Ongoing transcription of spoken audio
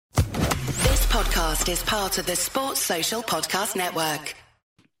podcast is part of the Sports Social Podcast Network.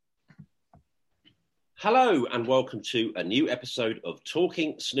 Hello and welcome to a new episode of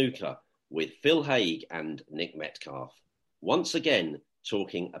Talking Snooker with Phil Haig and Nick Metcalf. Once again,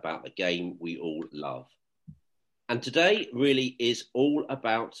 talking about the game we all love. And today really is all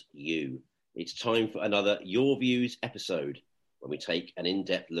about you. It's time for another Your Views episode when we take an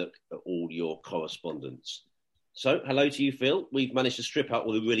in-depth look at all your correspondence. So, hello to you, Phil. We've managed to strip out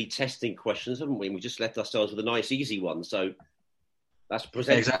all the really testing questions, haven't we? We just left ourselves with a nice, easy one. So, that's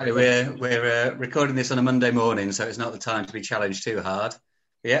presented. Exactly. We're recording this on a Monday morning, so it's not the time to be challenged too hard.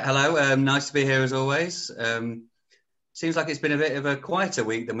 Yeah, hello. Nice to be here as always. Seems like it's been a bit of a quieter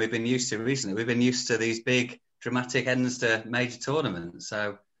week than we've been used to recently. We've been used to these big, dramatic ends to major tournaments.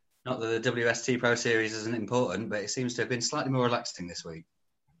 So, not that the WST Pro Series isn't important, but it seems to have been slightly more relaxing this week.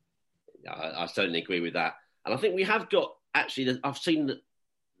 Yeah, I certainly agree with that. And I think we have got, actually, I've seen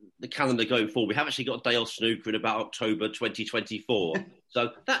the calendar going forward. We have actually got a day off snooker in about October 2024.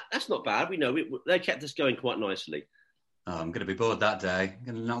 So that's not bad. We know they kept us going quite nicely. Oh, I'm going to be bored that day.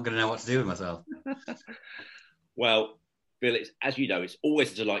 I'm not going to know what to do with myself. Well, Bill, as you know, it's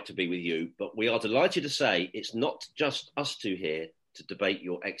always a delight to be with you. But we are delighted to say it's not just us two here to debate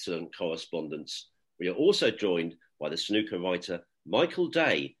your excellent correspondence. We are also joined by the snooker writer Michael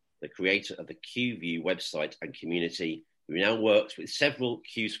Day, the creator of the QView website and community, who now works with several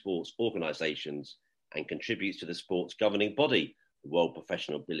Q Sports organisations and contributes to the sport's governing body, the World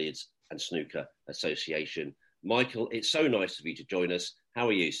Professional Billiards and Snooker Association. Michael, it's so nice of you to join us. How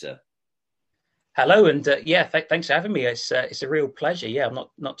are you, sir? Hello, and thanks for having me. It's a real pleasure. Yeah, I'm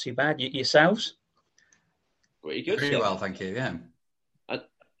not too bad. Yourselves? Pretty good. Pretty well, thank you. Yeah.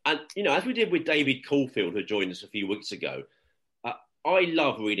 And you know, as we did with David Caulfield, who joined us a few weeks ago, I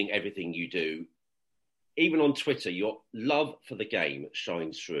love reading everything you do. Even on Twitter, your love for the game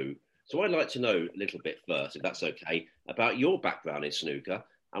shines through. So I'd like to know a little bit first, if that's okay, about your background in snooker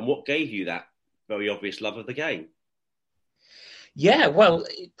and what gave you that very obvious love of the game. Yeah, well,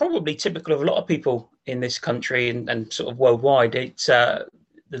 probably typical of a lot of people in this country and sort of worldwide. It's the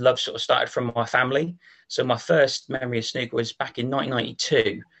love sort of started from my family. So my first memory of snooker was back in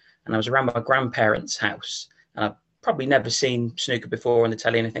 1992, and I was around my grandparents' house, and I've probably never seen snooker before on the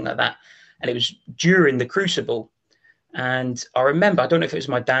telly, anything like that. And it was during the Crucible. And I remember, I don't know if it was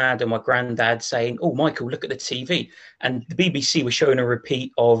my dad or my granddad saying, "Oh, Michael, look at the TV." And the BBC was showing a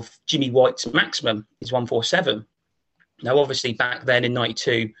repeat of Jimmy White's Maximum, his 147. Now, obviously, back then in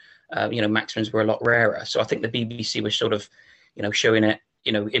 92, Maximums were a lot rarer. So I think the BBC was sort of, showing it,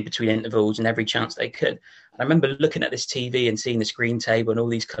 in between intervals and every chance they could. I remember looking at this TV and seeing the screen table and all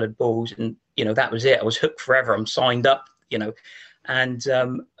these coloured balls, and that was it. I was hooked forever. I'm signed up, and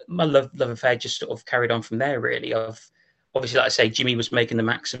my love affair just sort of carried on from there. Really, obviously, like I say, Jimmy was making the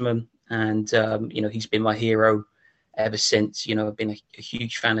Maximum, and he's been my hero ever since. I've been a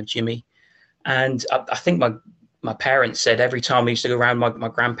huge fan of Jimmy, and I think my parents said every time we used to go around my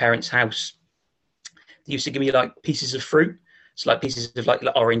grandparents' house, they used to give me like pieces of fruit. It's like pieces of like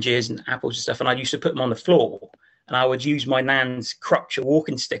oranges and apples and stuff. And I used to put them on the floor, and I would use my nan's crutch or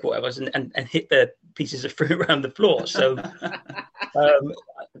walking stick or whatever and hit the pieces of fruit around the floor. So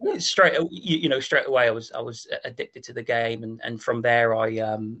straight away I was addicted to the game. And from there, I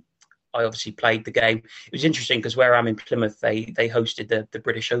obviously played the game. It was interesting because where I'm in Plymouth, they hosted the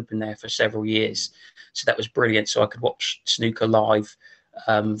British Open there for several years. So that was brilliant. So I could watch snooker live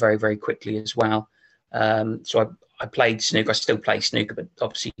very, very quickly as well. So I played snooker. I still play snooker, but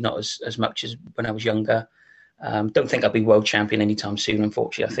obviously not as much as when I was younger. Don't think I'll be world champion anytime soon,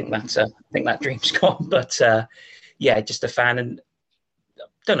 unfortunately. I think that dream's gone. But just a fan, and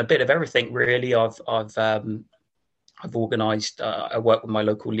done a bit of everything really. I've organised. I work with my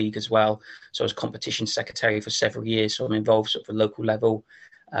local league as well. So I was competition secretary for several years. So I'm involved sort of at a local level.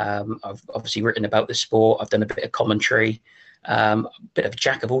 I've obviously written about the sport. I've done a bit of commentary. A bit of a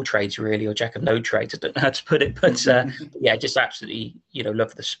jack of all trades, really, or jack of no trades. I don't know how to put it, but just absolutely,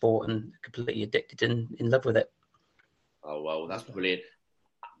 love the sport and completely addicted and in love with it. Oh, well, that's brilliant.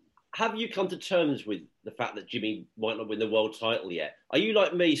 Have you come to terms with the fact that Jimmy might not win the world title yet? Are you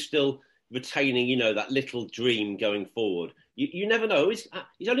like me, still retaining, that little dream going forward? You never know. He's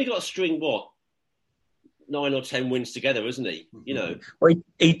only got to string 9 or 10 wins together, isn't he? Well,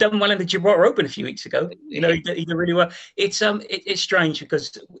 he done well in the Gibraltar Open a few weeks ago. He did really well. It's strange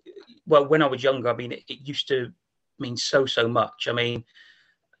because, well, when I was younger, I mean, it used to mean so much. I mean,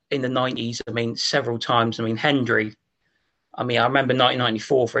 in the 90s, I mean, several times. I mean, Hendry. I mean, I remember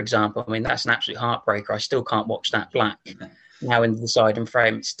 1994, for example. I mean, that's an absolute heartbreaker. I still can't watch that black now in the side and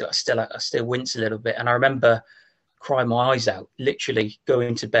frame. I still wince a little bit. And I remember cry my eyes out, literally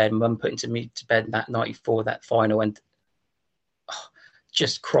going to bed. Mum putting me to bed that night before that final, and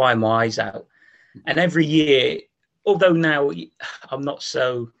just cry my eyes out. And every year, although now it's not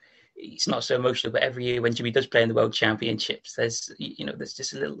so emotional, but every year when Jimmy does play in the World Championships, there's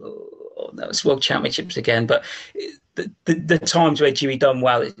just a little, oh no, it's World Championships again. But the times where Jimmy done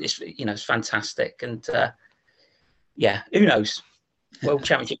well, it's fantastic. And who knows? World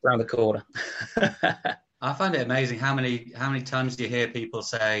Championship around the corner. I find it amazing how many times do you hear people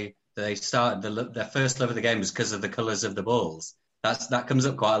say that they started their first love of the game was because of the colours of the balls. That comes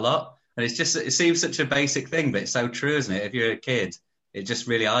up quite a lot, and it seems such a basic thing, but it's so true, isn't it? If you're a kid, it's just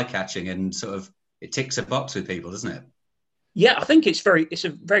really eye-catching and sort of it ticks a box with people, doesn't it? Yeah, I think it's a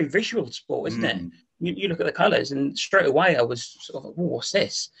very visual sport, isn't it? You look at the colours, and straight away I was sort of like, what's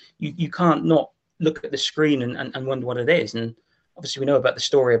this? You can't not look at the screen and wonder what it is. And obviously we know about the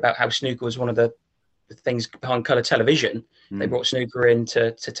story about how snooker was one of the things behind colour television. They brought snooker in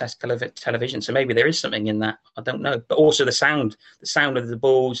to test colour television. So maybe there is something in that. I don't know. But also the sound of the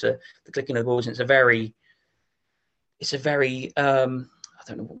balls, the clicking of the balls. And it's a very I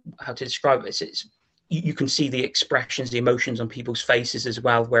don't know how to describe it. It's you can see the expressions, the emotions on people's faces as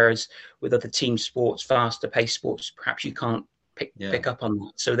well. Whereas with other team sports, faster paced sports, perhaps you can't pick up on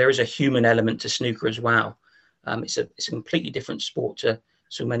that. So there is a human element to snooker as well. It's a completely different sport to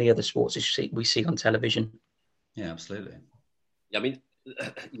so many other sports we see on television. Yeah, absolutely. I mean,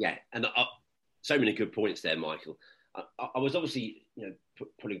 yeah, and so many good points there, Michael. I was obviously,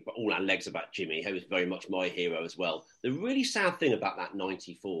 putting all our legs about Jimmy, who was very much my hero as well. The really sad thing about that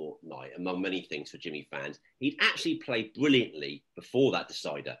 94 night, among many things for Jimmy fans, he'd actually played brilliantly before that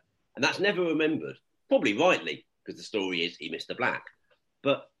decider. And that's never remembered, probably rightly, because the story is he missed the black.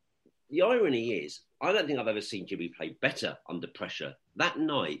 But the irony is, I don't think I've ever seen Jimmy play better under pressure. That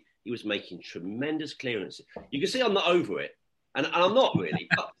night, he was making tremendous clearances. You can see I'm not over it, and I'm not really.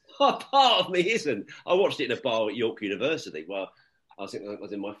 Part of me isn't. I watched it in a bar at York University. Well, I think I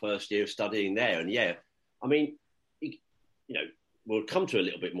was in my first year of studying there. And yeah, I mean, we'll come to a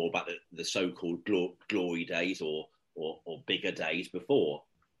little bit more about the so-called glory days or bigger days before.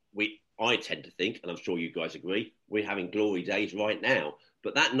 I tend to think, and I'm sure you guys agree, we're having glory days right now.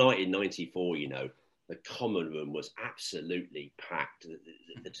 But that night in 94, the common room was absolutely packed.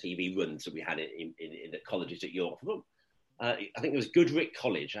 The TV runs that we had in the colleges at York. I think it was Goodricke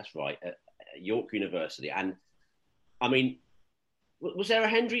College, that's right, at York University. And, I mean, was there a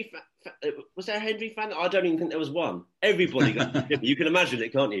Hendry fan? I don't even think there was one. Everybody going for Jimmy. You can imagine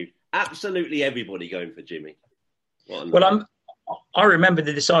it, can't you? Absolutely everybody going for Jimmy. I remember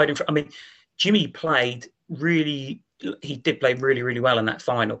the deciding. Jimmy played really. He did play really, really well in that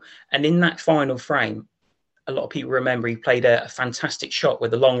final. And in that final frame, a lot of people remember he played a fantastic shot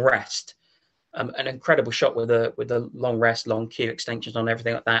with a long rest, an incredible shot with a long rest, long cue extensions on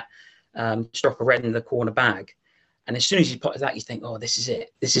everything like that. Struck a red in the corner bag. And as soon as he potted that, you think, oh, this is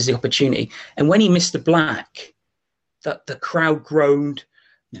it. This is the opportunity. And when he missed the black, the crowd groaned.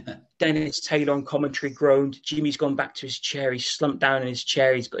 Dennis Taylor on commentary groaned. Jimmy's gone back to his chair. He's slumped down in his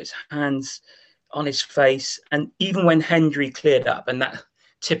chair. He's got his hands on his face. And even when Hendry cleared up, and that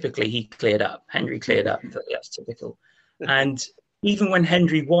typically he cleared up, Hendry cleared up. That's typical. And even when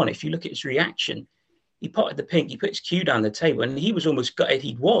Hendry won, if you look at his reaction, he potted the pink, he put his cue down the table, and he was almost gutted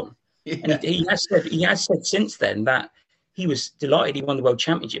he'd won. Yeah. And he has said since then that he was delighted he won the World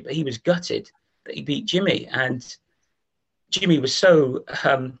Championship, but he was gutted that he beat Jimmy. And Jimmy was so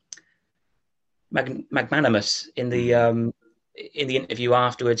magnanimous in the interview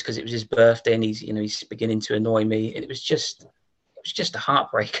afterwards, because it was his birthday and he's beginning to annoy me. It was just a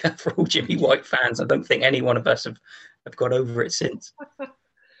heartbreaker for all Jimmy White fans. I don't think any one of us have got over it since.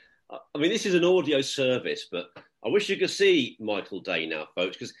 I mean, this is an audio service, but I wish you could see Michael Day now,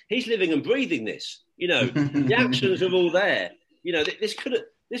 folks, because he's living and breathing this. The actions are all there. This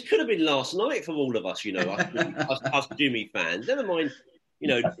could have been last night for all of us. Us Jimmy fans. Never mind,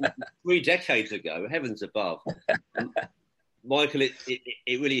 3 decades ago. Heavens above, Michael.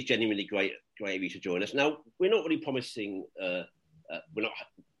 It really is genuinely great of you to join us. Now, we're not really promising. We're not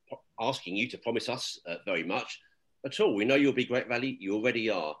asking you to promise us very much at all. We know you'll be great value. You already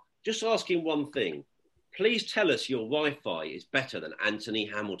are. Just asking one thing. Please tell us your Wi-Fi is better than Anthony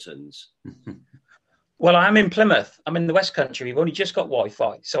Hamilton's. Well, I'm in Plymouth. I'm in the West Country. We've only just got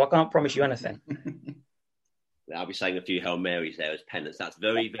Wi-Fi, so I can't promise you anything. I'll be saying a few Hail Marys there as penance. That's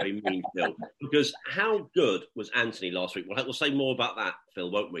very, very mean, Phil. Because how good was Anthony last week? We'll say more about that,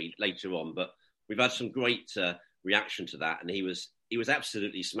 Phil, won't we, later on? But we've had some great reaction to that, and he was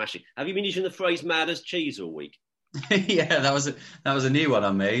absolutely smashing. Have you been using the phrase "mad as cheese" all week? Yeah, that was a new one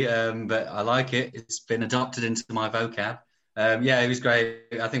on me, but I like it. It's been adopted into my vocab. Yeah, he was great.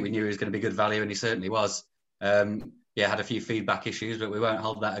 I think we knew he was going to be good value, and he certainly was. Yeah, had a few feedback issues, but we won't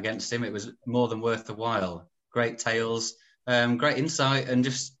hold that against him. It was more than worth the while. Great tales, great insight, and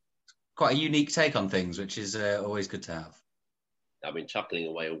just quite a unique take on things, which is always good to have. I've been chuckling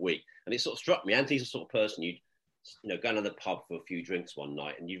away a week, and it sort of struck me. Anthony's the sort of person you'd, go down to the pub for a few drinks one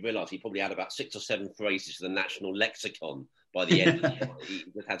night, and you'd realise he probably had about 6 or 7 phrases to the national lexicon by the end of the night. He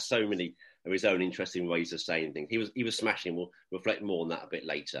just had so many of his own interesting ways of saying things. He was smashing. We'll reflect more on that a bit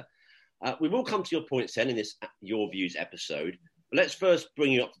later. We will come to your points then in this Your Views episode. But let's first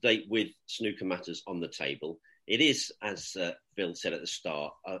bring you up to date with snooker matters on the table. It is, as Phil said at the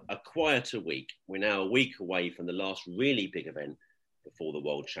start, a quieter week. We're now a week away from the last really big event before the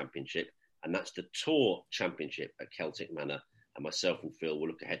World Championship, and that's the Tour Championship at Celtic Manor. And myself and Phil will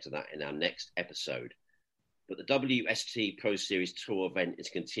look ahead to that in our next episode. But the WST Pro Series Tour event is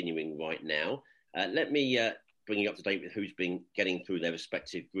continuing right now. Let me bring you up to date with who's been getting through their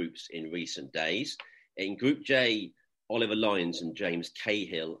respective groups in recent days. In Group J, Oliver Lyons and James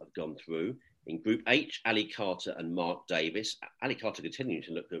Cahill have gone through. In Group H, Ali Carter and Mark Davis. Ali Carter continuing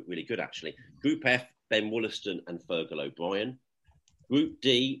to look really good, actually. Group F, Ben Wollaston and Fergal O'Brien. Group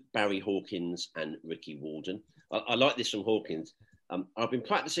D, Barry Hawkins and Ricky Walden. I like this from Hawkins. I've been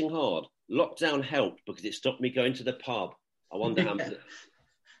practicing hard. Lockdown helped because it stopped me going to the pub. I wonder how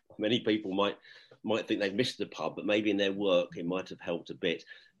many people might think they've missed the pub, but maybe in their work it might have helped a bit.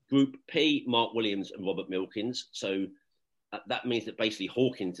 Group P, Mark Williams and Robert Milkins. So that means that basically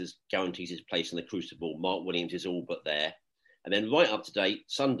Hawkins guarantees his place in the Crucible. Mark Williams is all but there. And then right up to date,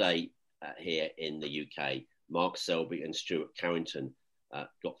 Sunday here in the UK, Mark Selby and Stuart Carrington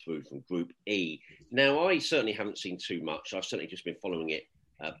got through from Group E. Now, I certainly haven't seen too much. I've certainly just been following it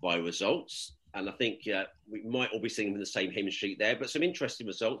by results. And I think we might all be singing the same hymn sheet there, but some interesting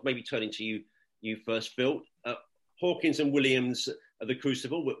results. Maybe turning to you first, Phil. Hawkins and Williams at the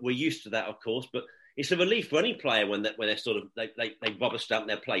Crucible. We're used to that, of course, but it's a relief for any player when they're sort of they rubber stamp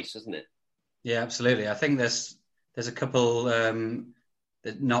their place, isn't it? Yeah, absolutely. I think there's a couple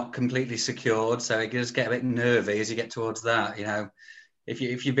that not completely secured, so it does get a bit nervy as you get towards that. If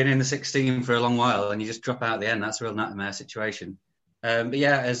you've been in the 16 for a long while and you just drop out at the end, that's a real nightmare situation. But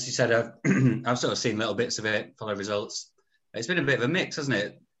yeah, as you said, I've sort of seen little bits of it, follow results. It's been a bit of a mix, hasn't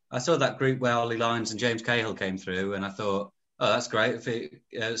it? I saw that group where Ollie Lyons and James Cahill came through, and I thought, oh, that's great.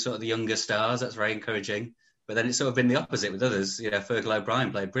 Sort of the younger stars, that's very encouraging. But then it's sort of been the opposite with others. Fergal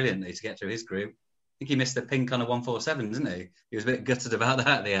O'Brien played brilliantly to get through his group. I think he missed the pink on a 147, didn't he? He was a bit gutted about that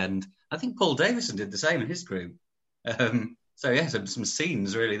at the end. I think Paul Davison did the same in his group. So yeah, some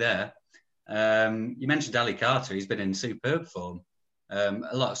scenes really there. You mentioned Ali Carter. He's been in superb form.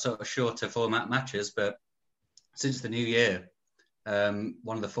 A lot of sort of shorter format matches, but since the new year,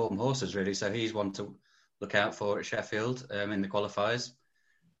 one of the form horses really. So he's one to look out for at Sheffield in the qualifiers.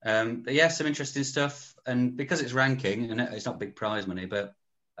 But yeah, some interesting stuff. And because it's ranking, and it's not big prize money, but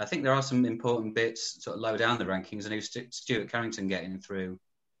I think there are some important bits sort of low down the rankings. And Stuart Carrington getting through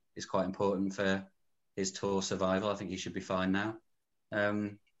is quite important for his tour survival. I think he should be fine now.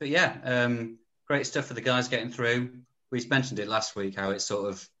 But yeah, great stuff for the guys getting through. We mentioned it last week, how it's sort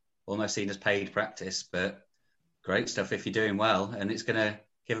of almost seen as paid practice, but great stuff if you're doing well, and it's going to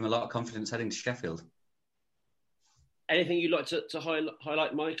give them a lot of confidence heading to Sheffield. Anything you'd like to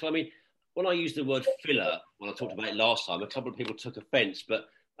highlight, Michael? I mean, when I used the word filler, when I talked about it last time, a couple of people took offence, but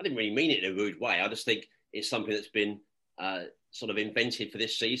I didn't really mean it in a rude way. I just think it's something that's been sort of invented for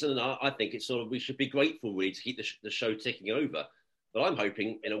this season, and I think it's sort of, we should be grateful really to keep the show ticking over. But I'm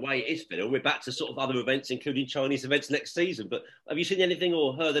hoping, in a way, it is filler. We're back to sort of other events, including Chinese events next season. But have you seen anything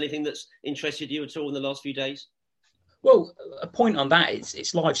or heard anything that's interested you at all in the last few days? Well, a point on that is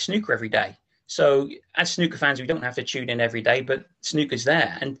it's live snooker every day. So as snooker fans, we don't have to tune in every day, but snooker's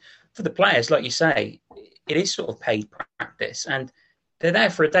there. And for the players, like you say, it is sort of paid practice. And they're there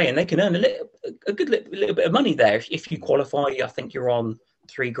for a day and they can earn a good little bit of money there. If you qualify, I think you're on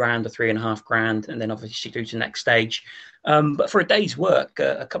 $3,000 or $3,500, and then obviously do to the next stage. But for a day's work,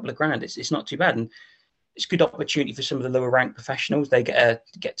 a couple of grand, it's not too bad. And it's a good opportunity for some of the lower ranked professionals. They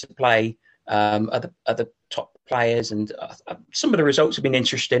get to play other top players, and some of the results have been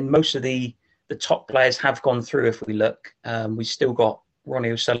interesting. Most of the top players have gone through. If we look, we've still got Ronnie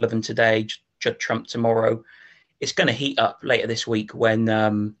O'Sullivan today, Judd Trump tomorrow. It's going to heat up later this week when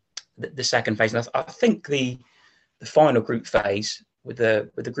the second phase. And I think the final group phase with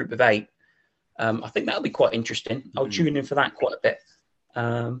the group of 8. I think that'll be quite interesting. I'll tune in for that quite a bit.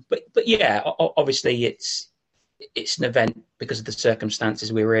 But yeah, obviously it's an event because of the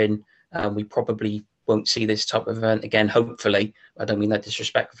circumstances we're in. We probably won't see this type of event again. Hopefully, I don't mean that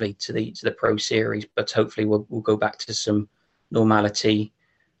disrespectfully to the Pro Series, but hopefully we'll go back to some normality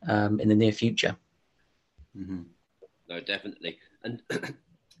in the near future. Mm-hmm. No, definitely. And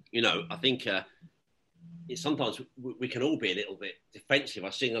I think it's sometimes we can all be a little bit defensive.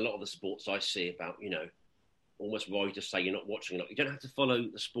 I've seen a lot of the sports I see about almost worried to say you're not watching it. You don't have to follow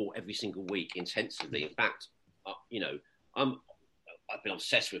the sport every single week intensively. In fact, I've been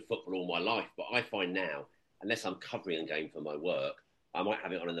obsessed with football all my life, but I find now, unless I'm covering a game for my work, I might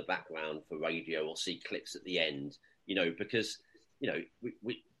have it on in the background for radio or see clips at the end, because,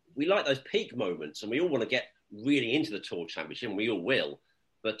 we like those peak moments and we all want to get really into the Tour Championship, and we all will.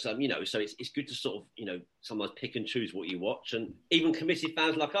 But, so it's good to sort of, sometimes pick and choose what you watch. And even committed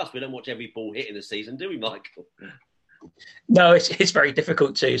fans like us, we don't watch every ball hit in the season, do we, Michael? No, it's very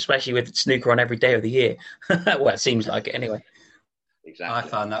difficult to, especially with snooker on every day of the year. Well, it seems like it anyway. Exactly. I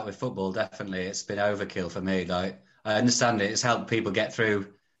found that with football, definitely. It's been overkill for me. Like, I understand it's helped people get through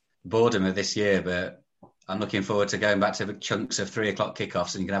boredom of this year, but I'm looking forward to going back to chunks of 3 o'clock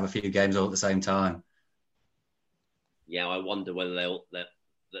kickoffs and you can have a few games all at the same time. Yeah, I wonder whether they'll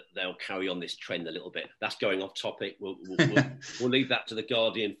carry on this trend a little bit. That's going off topic. We'll leave that to the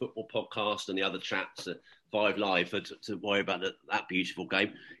Guardian Football Podcast and the other chaps at 5 Live to worry about that beautiful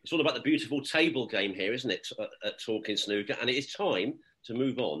game. It's all about the beautiful table game here, isn't it, at Talking Snooker? And it is time to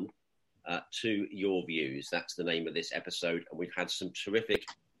move on to your views. That's the name of this episode. And we've had some terrific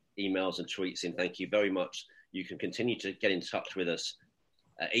emails and tweets in. Thank you very much. You can continue to get in touch with us.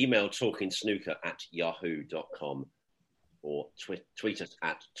 Email talkingsnooker@yahoo.com. or tweet us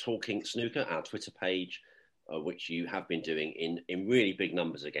at Talking Snooker, our Twitter page, which you have been doing in really big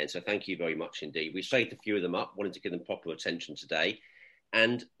numbers again. So thank you very much indeed. We saved a few of them up, wanted to give them proper attention today.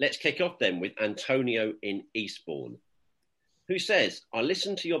 And let's kick off then with Antonio in Eastbourne, who says, I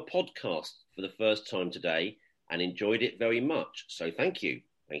listened to your podcast for the first time today and enjoyed it very much. So thank you.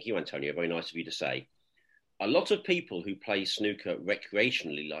 Thank you, Antonio. Very nice of you to say. A lot of people who play snooker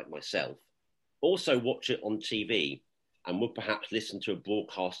recreationally, like myself, also watch it on TV and would perhaps listen to a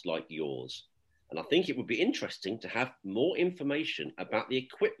broadcast like yours. And I think it would be interesting to have more information about the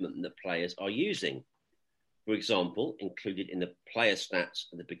equipment that players are using. For example, included in the player stats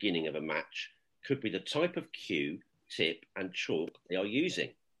at the beginning of a match could be the type of cue, tip and chalk they are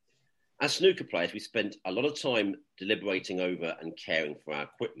using. As snooker players, we spent a lot of time deliberating over and caring for our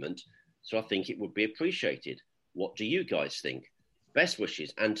equipment, so I think it would be appreciated. What do you guys think? Best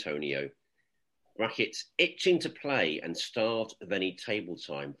wishes, Antonio. Brackets, itching to play and start of any table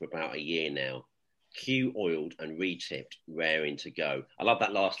time for about a year now. Cue oiled and re-tipped, raring to go. I love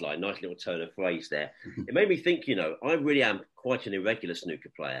that last line. Nice little turn of phrase there. It made me think, I really am quite an irregular snooker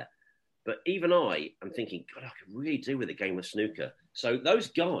player. But even I am thinking, God, I could really do with a game of snooker. So those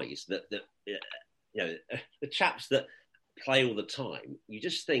guys that the chaps that play all the time, you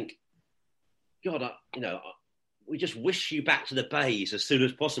just think, God, we just wish you back to the bays as soon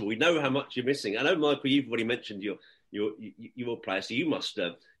as possible. We know how much you're missing. I know, Michael, you've already mentioned your player, so you must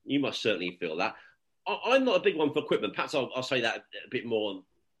certainly feel that. I'm not a big one for equipment. Perhaps I'll say that a bit more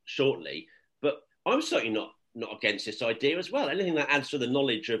shortly. But I'm certainly not against this idea as well. Anything that adds to the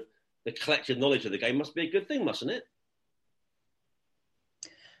knowledge of the collective knowledge of the game must be a good thing, mustn't it?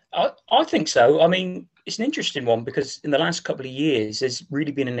 I think so. I mean, it's an interesting one because in the last couple of years, there's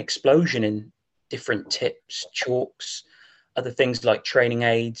really been an explosion in different tips, chalks, other things like training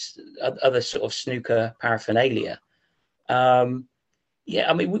aids, other sort of snooker paraphernalia. I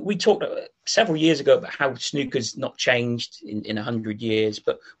mean, we talked several years ago about how snooker's not changed in 100 years,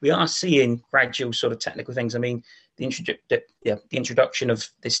 but we are seeing gradual sort of technical things. I mean, the introduction of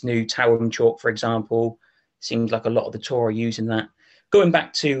this new Towering chalk, for example, seems like a lot of the tour are using that. Going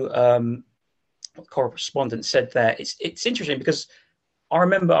back to what the correspondent said there, it's interesting because I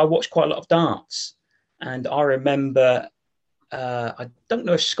remember I watched quite a lot of darts, and I remember, I don't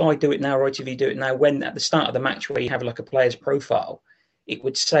know if Sky do it now or ITV do it now, when at the start of the match where you have like a player's profile, it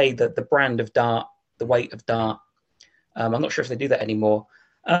would say that the brand of dart, the weight of dart. I'm not sure if they do that anymore.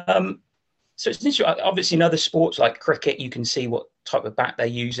 So it's interesting. Obviously, in other sports like cricket, you can see what type of bat they're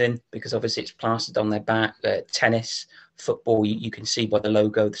using because obviously it's plastered on their bat. Tennis, football, you can see by the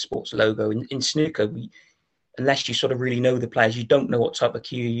logo, the sports logo. In snooker, unless you sort of really know the players, you don't know what type of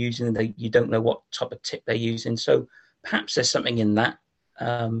cue you're using. You don't know what type of tip they're using. So perhaps there's something in that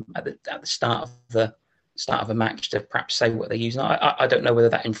at the start of a match to perhaps say what they're using. I don't know whether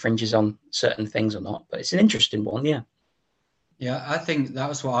that infringes on certain things or not, but it's an interesting one, yeah. Yeah, I think that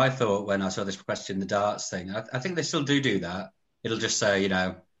was what I thought when I saw this question, the darts thing. I think they still do that. It'll just say,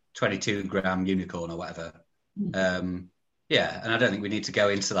 22-gram unicorn or whatever. And I don't think we need to go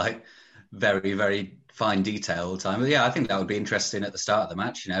into like very, very fine detail all the time. But yeah, I think that would be interesting at the start of the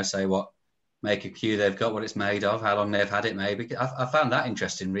match. Say what make a cue they've got, what it's made of, how long they've had it maybe. I found that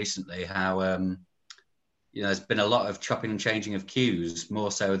interesting recently. How there's been a lot of chopping and changing of cues,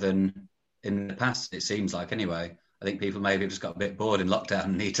 more so than in the past. It seems like anyway. I think people maybe have just got a bit bored in lockdown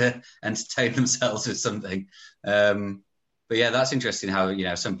and need to entertain themselves with something. But yeah, that's interesting how,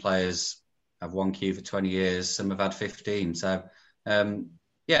 some players have one cue for 20 years, some have had 15. So,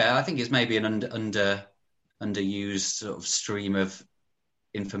 I think it's maybe an underused sort of stream of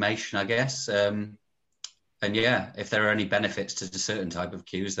information, I guess. And yeah, if there are any benefits to a certain type of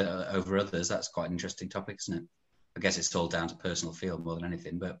cues that are over others, that's quite an interesting topic, isn't it? I guess it's all down to personal feel more than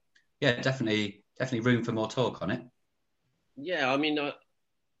anything. But yeah, definitely room for more talk on it. Yeah, I mean,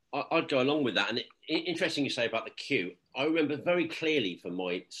 I'd go along with that. And interesting you say about the cue. I remember very clearly from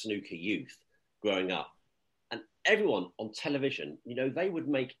my snooker youth growing up, and everyone on television, they would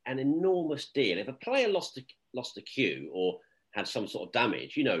make an enormous deal. If a player lost a cue or had some sort of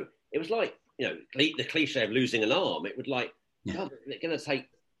damage, it was like, the cliche of losing an arm. It would like, God, it's going to take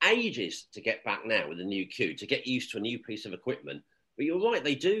ages to get back now with a new cue, to get used to a new piece of equipment. But you're right,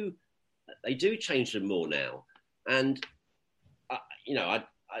 they do change them more now. And,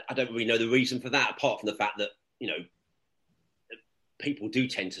 I don't really know the reason for that, apart from the fact that, people do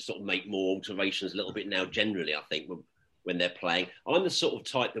tend to sort of make more alterations a little bit now generally, I think, when they're playing. I'm the sort of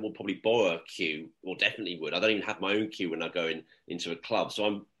type that will probably borrow a cue, or definitely would. I don't even have my own cue when I go into a club, so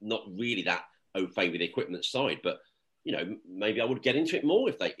I'm not really that au fait with the equipment side. But, maybe I would get into it more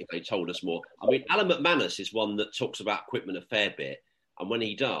if they told us more. I mean, Alan McManus is one that talks about equipment a fair bit. And when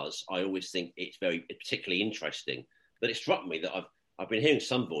he does, I always think it's particularly interesting. But it struck me that I've been hearing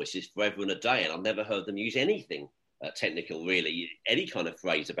some voices forever and a day, and I've never heard them use anything technical, really, any kind of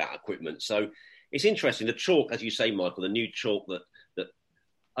phrase about equipment. So it's interesting. The chalk, as you say, Michael, the new chalk that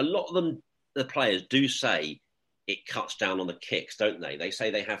a lot of them, the players do say it cuts down on the kicks, don't they? They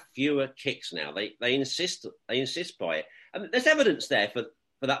say they have fewer kicks now. They insist by it. And there's evidence there for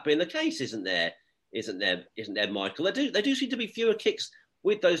that being the case, isn't there? Isn't there, Michael? They do seem to be fewer kicks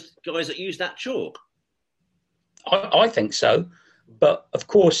with those guys that use that chalk. I think so, but of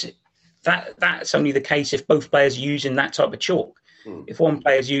course that's only the case if both players are using that type of chalk. If one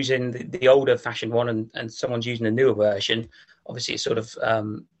player's using the older fashioned one and someone's using the newer version, obviously it's sort of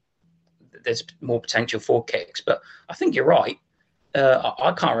there's more potential for kicks. But I think you're right.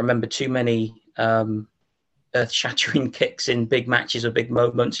 I can't remember too many earth-shattering kicks in big matches or big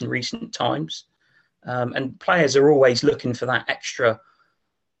moments in recent times. And players are always looking for that extra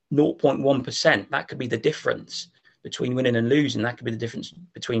 0.1%. That could be the difference between winning and losing. That could be the difference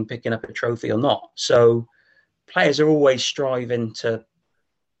between picking up a trophy or not. So players are always striving to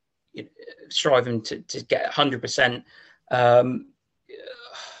get 100%.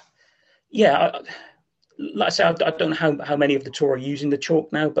 Like I say, I don't know how many of the tour are using the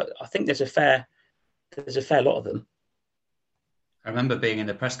chalk now, but I think there's a fair lot of them. I remember being in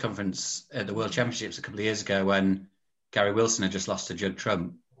the press conference at the World Championships a couple of years ago when Gary Wilson had just lost to Judd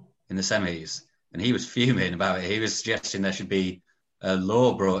Trump in the semis, and he was fuming about it. He was suggesting there should be a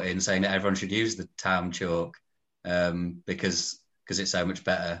law brought in saying that everyone should use the town chalk because it's so much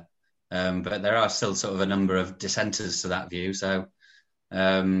better. But there are still sort of a number of dissenters to that view. So,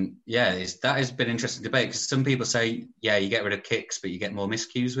 that has been an interesting debate because some people say, you get rid of kicks, but you get more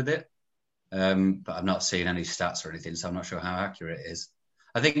miscues with it. But I've not seen any stats or anything, so I'm not sure how accurate it is.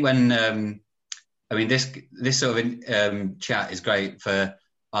 I think when, this sort of chat is great for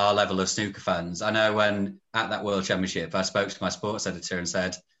our level of snooker fans. I know when at that World Championship, I spoke to my sports editor and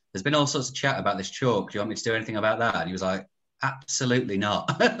said, there's been all sorts of chat about this chalk. Do you want me to do anything about that? And he was like, absolutely not.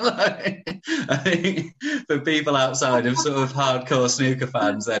 I think for people outside of sort of hardcore snooker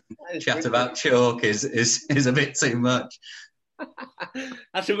fans, then chat about chalk is a bit too much.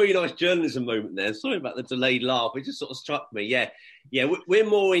 That's a really nice journalism moment there. Sorry about the delayed laugh. It just sort of struck me. Yeah. We're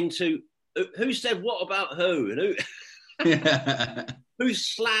more into who said what about who and who. Who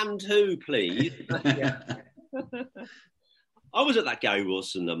slammed who, please? I was at that Gary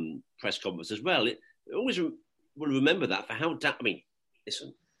Wilson press conference as well. I always will remember that for how.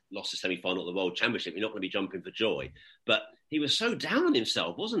 Listen, lost the semi-final at the World Championship. You're not going to be jumping for joy, but he was so down on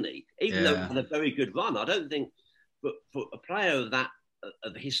himself, wasn't he? Even though he had a very good run, I don't think. But for a player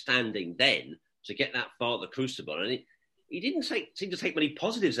of his standing then to get that far at the Crucible, and he didn't seem to take many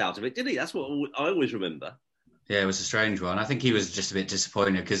positives out of it, did he? That's what I always remember. Yeah, it was a strange one. I think he was just a bit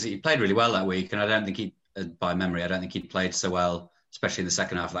disappointed because he played really well that week, and I don't think by memory, I don't think he'd played so well, especially in the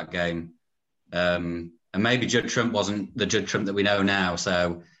second half of that game. And maybe Judd Trump wasn't the Judd Trump that we know now,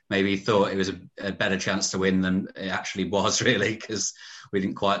 so maybe he thought it was a better chance to win than it actually was, really, because we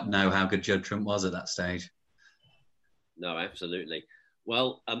didn't quite know how good Judd Trump was at that stage. No, absolutely.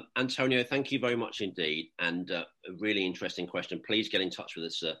 Well, Antonio, thank you very much indeed, and a really interesting question. Please get in touch with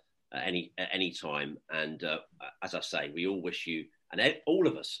us at any time. And as I say, we all wish you and all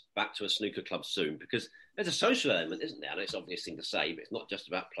of us back to a snooker club soon, because there's a social element, isn't there? And it's an obvious thing to say, but it's not just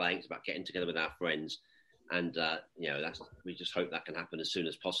about playing; it's about getting together with our friends. And we just hope that can happen as soon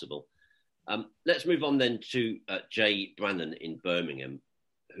as possible. Let's move on then to Jay Brannan in Birmingham,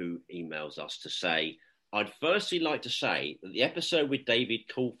 who emails us to say, I'd firstly like to say that the episode with David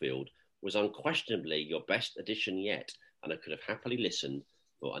Caulfield was unquestionably your best edition yet, and I could have happily listened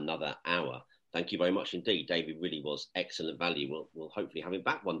for another hour. Thank you very much indeed. David really was excellent value. We'll hopefully have him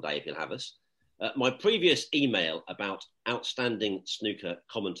back one day if he'll have us. My previous email about outstanding snooker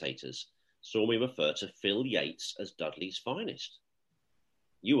commentators saw me refer to Phil Yates as Dudley's finest.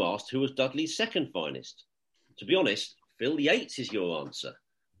 You asked who was Dudley's second finest. To be honest, Phil Yates is your answer.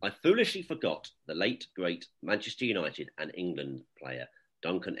 I foolishly forgot the late, great Manchester United and England player,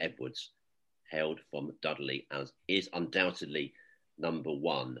 Duncan Edwards, hailed from Dudley, as is undoubtedly number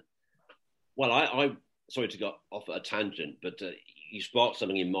one. Well, I sorry to go off at a tangent, but you sparked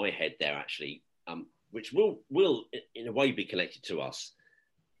something in my head there, actually, which will, in a way, be connected to us.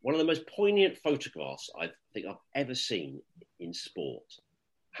 One of the most poignant photographs I think I've ever seen in sport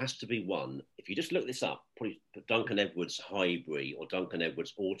has to be one. If you just look this up, probably put Duncan Edwards Highbury or Duncan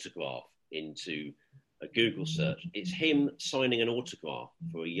Edwards autograph into a Google search. It's him signing an autograph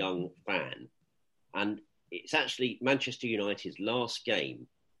for a young fan. And it's actually Manchester United's last game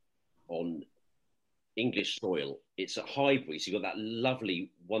on English soil. It's at Highbury, so you've got that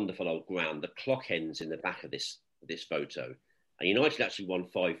lovely, wonderful old ground. The clock ends in the back of this photo. And United actually won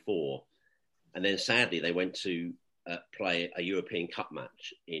 5-4. And then sadly, they went to play a European Cup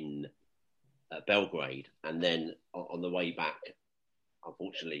match in Belgrade. And then on the way back,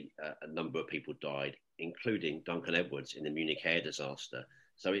 unfortunately, a number of people died, including Duncan Edwards in the Munich air disaster.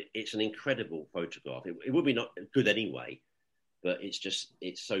 So it's an incredible photograph. It would be not good anyway, but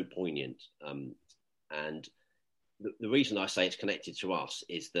it's so poignant. And the reason I say it's connected to us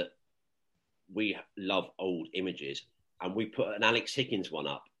is that we love old images. And we put an Alex Higgins one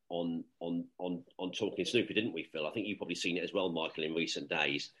up on Talking Snooker, didn't we, Phil? I think you've probably seen it as well, Michael, in recent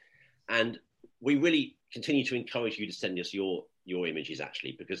days. And we really continue to encourage you to send us your images,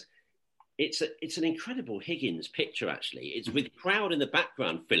 actually, because it's an incredible Higgins picture, actually. It's with crowd in the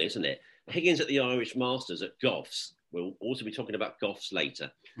background, Phil, isn't it? Higgins at the Irish Masters at Goffs. We'll also be talking about Goffs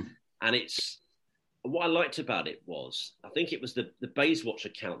later. And what I liked about it was, I think it was the Bayswatch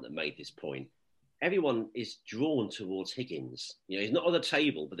account that made this point. Everyone is drawn towards Higgins. He's not on the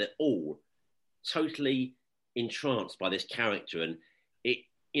table, but they're all totally entranced by this character. And it,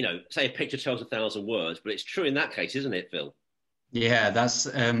 say a picture tells 1,000 words, but it's true in that case, isn't it, Phil? Yeah, that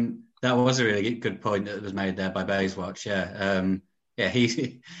was a really good point that was made there by Bayswatch. Yeah,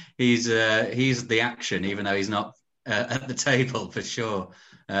 he's the action, even though he's not at the table for sure.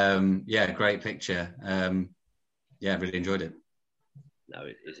 Great picture. Really enjoyed it. No,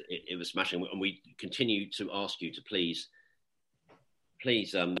 it was smashing, and we continue to ask you to please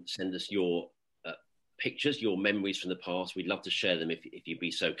send us your pictures, your memories from the past. We'd love to share them if you'd be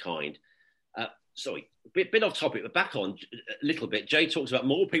so kind. Sorry, bit off topic, but back on a little bit. Jay talks about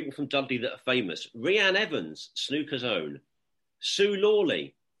more people from Dudley that are famous. Rhiannon Evans, snooker's own. Sue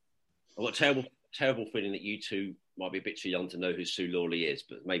Lawley. I've got a terrible feeling that you two might be a bit too young to know who Sue Lawley is,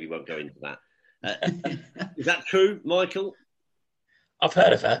 but maybe won't go into that. Is that true, Michael? I've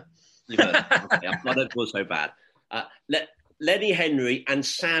heard of her. You've heard. Okay, I don't feel so bad. Lenny Henry and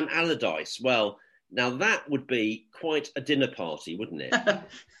Sam Allardyce. Well, now that would be quite a dinner party, wouldn't it?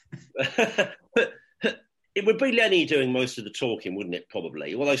 It would be Lenny doing most of the talking, wouldn't it?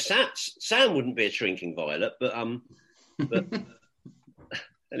 Probably. Although Sam wouldn't be a shrinking violet, but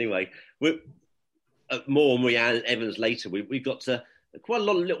anyway, more on Rhiannon Evans later. We've got quite a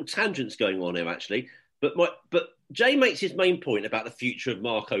lot of little tangents going on here, actually. But Jay makes his main point about the future of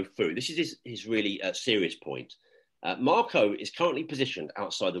Marco Fu. This is his really serious point. Marco is currently positioned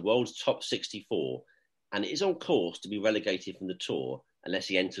outside the world's top 64 and is on course to be relegated from the tour unless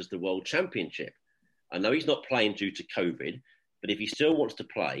he enters the World Championship. I know he's not playing due to COVID, but if he still wants to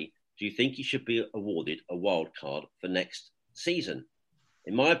play, do you think he should be awarded a wild card for next season?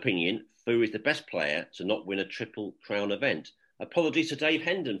 In my opinion, Fu is the best player to not win a Triple Crown event. Apologies to Dave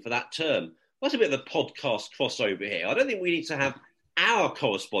Hendon for that term. That's a bit of a podcast crossover here. I don't think we need to have our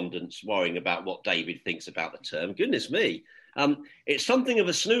correspondents worrying about what David thinks about the term. Goodness me. It's something of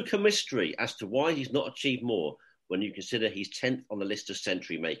a snooker mystery as to why he's not achieved more when you consider he's 10th on the list of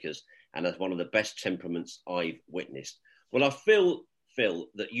century makers and has one of the best temperaments I've witnessed? Well, I feel, Phil,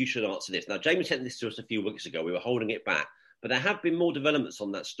 that you should answer this. Now, Jamie sent this to us a few weeks ago. We were holding it back. But there have been more developments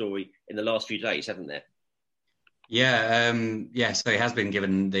on that story in the last few days, haven't there? Yeah, so he has been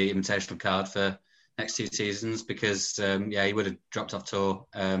given the invitational card for next 2 seasons because, he would have dropped off tour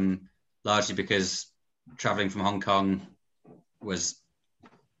largely because travelling from Hong Kong was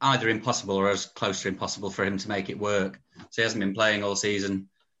either impossible or as close to impossible for him to make it work. So he hasn't been playing all season.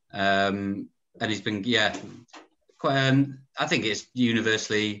 And he's been, quite, I think it's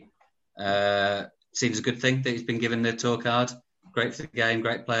universally seen as a good thing that he's been given the tour card. Great for the game,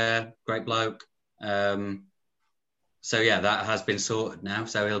 great player, great bloke. That has been sorted now.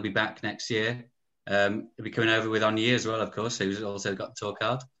 So he'll be back next year. He'll be coming over with Onyee as well, of course, who's also got the tour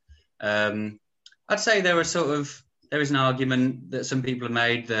card. I'd say there is an argument that some people have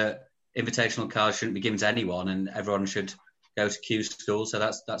made that invitational cards shouldn't be given to anyone and everyone should go to Q school. So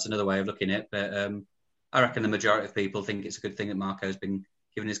that's another way of looking at it. But I reckon the majority of people think it's a good thing that Marco's been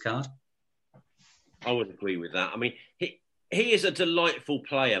given his card. I would agree with that. I mean, he is a delightful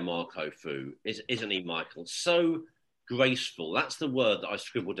player, Marco Fu, isn't he, Michael? So graceful. That's the word that I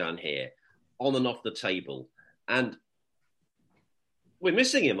scribbled down here, on and off the table. And we're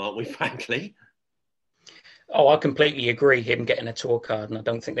missing him, aren't we, frankly? Oh, I completely agree, him getting a tour card, and I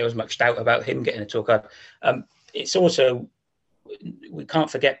don't think there was much doubt about him getting a tour card. It's also, we can't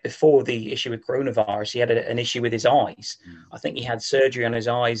forget, before the issue with coronavirus, he had an issue with his eyes. I think he had surgery on his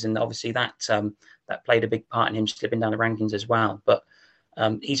eyes, and obviously that played a big part in him slipping down the rankings as well. But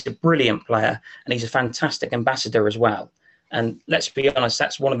he's a brilliant player, and he's a fantastic ambassador as well. And let's be honest,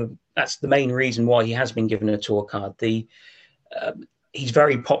 that's the main reason why he has been given a tour card. He's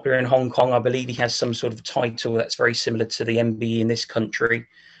very popular in Hong Kong. I believe he has some sort of title that's very similar to the MBE in this country.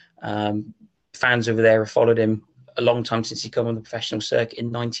 Fans over there have followed him a long time since he came on the professional circuit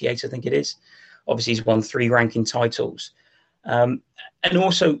in '98, I think it is. Obviously, he's won 3 ranking titles. And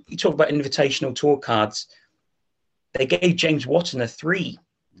also, you talk about invitational tour cards. They gave James Watton 3.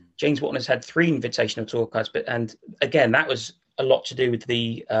 James Watton has had 3 invitational tour cards, and again, that was a lot to do with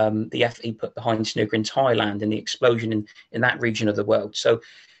the effort he put behind snooker in Thailand and the explosion in that region of the world. So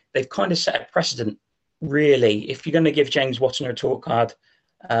they've kind of set a precedent, really. If you're going to give James Watson a tour card,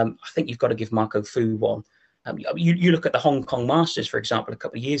 I think you've got to give Marco Fu one. You look at the Hong Kong Masters, for example, a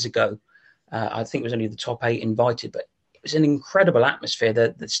couple of years ago. I think it was only the top 8 invited, but it was an incredible atmosphere.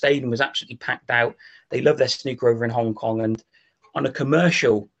 The stadium was absolutely packed out. They love their snooker over in Hong Kong. And on a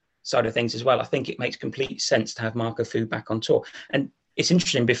commercial side of things as well, I think it makes complete sense to have Marco Fu back on tour. And it's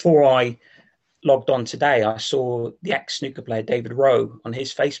interesting, before I logged on today, I saw the ex-snooker player David Rowe on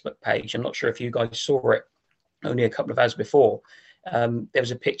his Facebook page. I'm not sure if you guys saw it only a couple of hours before. There was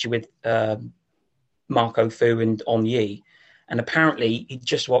a picture with Marco Fu and Onyee, and apparently he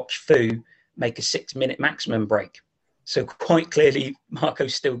just watched Fu make a 6-minute maximum break. So quite clearly,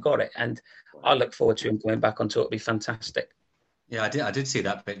 Marco's still got it, and I look forward to him going back on tour. It'll be fantastic. Yeah, I did see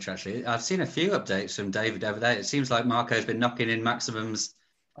that picture, actually. I've seen a few updates from David over there. It seems like Marco's been knocking in maximums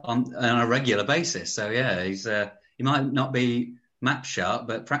on a regular basis. So, yeah, he might not be match sharp,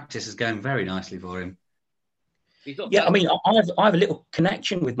 but practice is going very nicely for him. Yeah, I mean, I have a little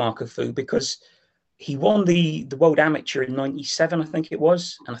connection with Marco Fu because he won the World Amateur in '97, I think it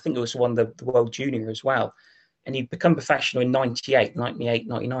was. And I think it was won the World Junior as well. And he'd become professional in '98,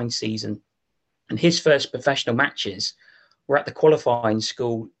 99 season. And his first professional matches were at the qualifying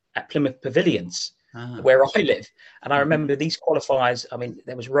school at Plymouth Pavilions, where I live. And I remember these qualifiers, I mean,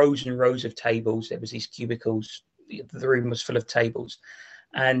 there was rows and rows of tables. There was these cubicles. The room was full of tables.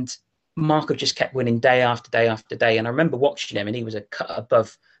 And Marco just kept winning day after day after day. And I remember watching him, and he was a cut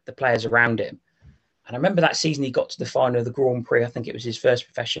above the players around him. And I remember that season he got to the final of the Grand Prix. I think it was his first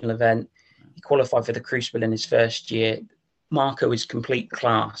professional event. He qualified for the Crucible in his first year. Marco is complete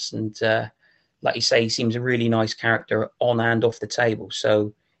class. And like you say, he seems a really nice character on and off the table.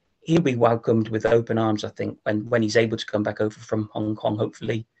 So he'll be welcomed with open arms, I think, when he's able to come back over from Hong Kong,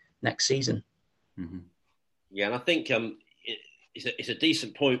 hopefully next season. Mm-hmm. Yeah, and I think it's a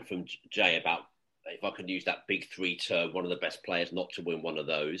decent point from Jay about, if I can use that big 3 term, one of the best players not to win one of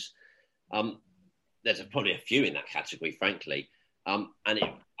those. There's probably a few in that category, frankly. And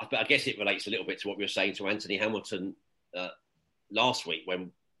I guess it relates a little bit to what we were saying to Anthony Hamilton last week,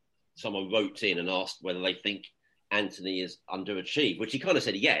 when someone wrote in and asked whether they think Anthony is underachieved, which he kind of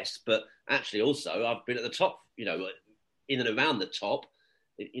said yes, but actually also I've been at the top, in and around the top,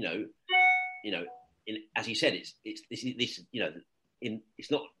 as he said, it's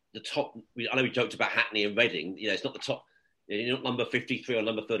not the top. I know we joked about Hackney and Reading, it's not the top. You're not number 53 or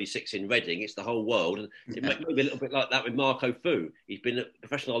number 36 in Reading. It's the whole world. And it may be a little bit like that with Marco Fu. He's been a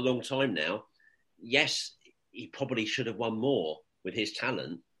professional a long time now. Yes, he probably should have won more with his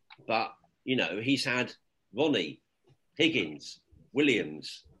talent. But, he's had Ronnie, Higgins,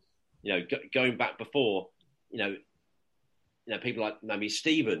 Williams, going back before, people like maybe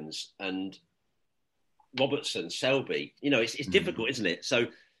Stevens and Robertson, Selby. It's difficult, isn't it? So,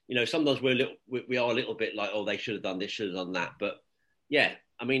 sometimes we are a little bit like, oh, they should have done this, should have done that. But yeah,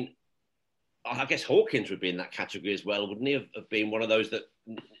 I mean, I guess Hawkins would be in that category as well, wouldn't he? Of being one of those that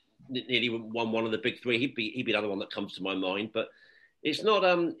nearly won one of the big three. He'd be another one that comes to my mind. But it's not.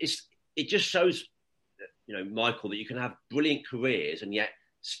 It just shows, Michael, that you can have brilliant careers and yet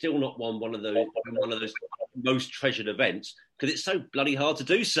still not won one of those most treasured events because it's so bloody hard to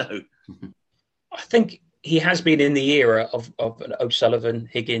do so. I think he has been in the era of O'Sullivan,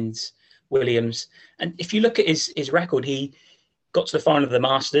 Higgins, Williams. And if you look at his record, he got to the final of the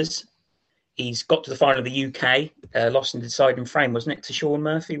Masters. He's got to the final of the UK, lost in the deciding frame, wasn't it, to Sean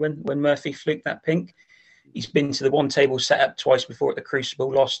Murphy when Murphy fluked that pink. He's been to the one table setup twice before at the Crucible,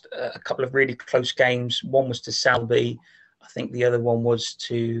 lost a couple of really close games. One was to Selby. I think the other one was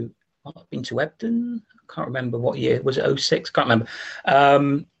to Ebden. I can't remember what year. Was it 06? Can't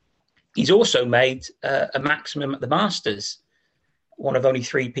remember. He's also made a maximum at the Masters, one of only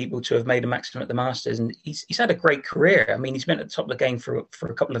 3 people to have made a maximum at the Masters. And he's had a great career. I mean, he's been at the top of the game for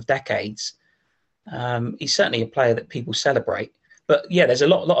a couple of decades. He's certainly a player that people celebrate. But yeah, there's a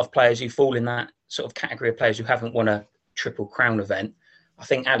lot of players who fall in that sort of category of players who haven't won a Triple Crown event. I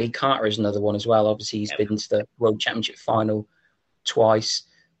think Ali Carter is another one as well. Obviously, he's been to the World Championship final twice.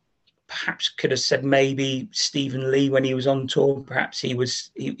 Perhaps could have said maybe Stephen Lee when he was on tour. Perhaps he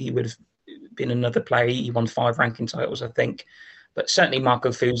would have been another player. He won 5 ranking titles, I think. But certainly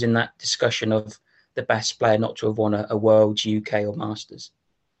Marco Fu's in that discussion of the best player not to have won a Worlds, UK or Masters.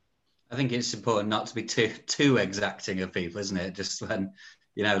 I think it's important not to be too exacting of people, isn't it? Just when,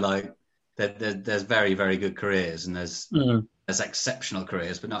 there's very, very good careers and there's exceptional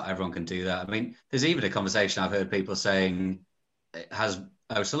careers, but not everyone can do that. I mean, there's even a conversation I've heard people saying, has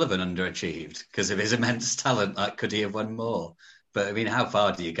O'Sullivan underachieved because of his immense talent? Like, could he have won more? But I mean, how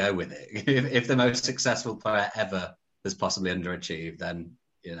far do you go with it? If the most successful player ever has possibly underachieved, then,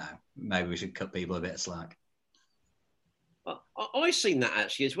 maybe we should cut people a bit of slack. I've seen that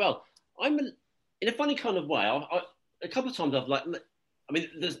actually as well. In a funny kind of way. A couple of times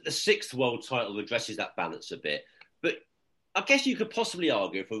the 6th world title addresses that balance a bit, but I guess you could possibly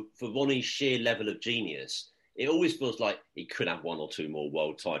argue for Ronnie's sheer level of genius, it always feels like he could have 1 or 2 more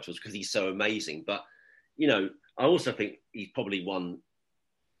world titles because he's so amazing. But, I also think he's probably won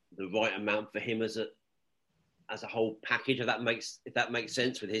the right amount for him as a whole package. If that makes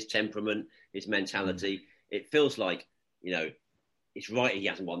sense with his temperament, his mentality. It feels like, it's right he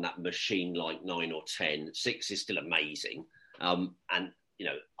hasn't won that machine like 9 or 10. 6 is still amazing. And,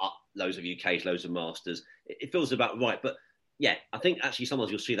 loads of UKs, loads of Masters. It feels about right. But, yeah, I think actually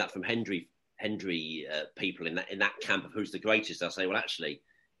sometimes you'll see that from Hendry people in that camp of who's the greatest. They'll say, well, actually,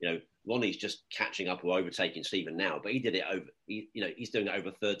 Ronnie's just catching up or overtaking Stephen now, but he did it he's doing it over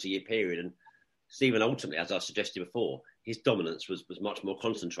a 30-year period. And Stephen, ultimately, as I suggested before, his dominance was much more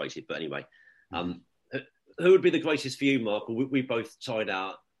concentrated. But anyway, who would be the greatest for you, Mark? We both tied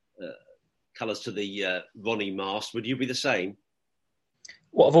our colours to the Ronnie mast. Would you be the same?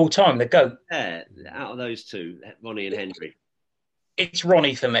 What, of all time, the GOAT? Yeah, out of those two, Ronnie and Hendry. It's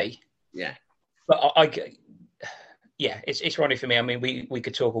Ronnie for me. Yeah. But it's Ronnie for me. I mean, we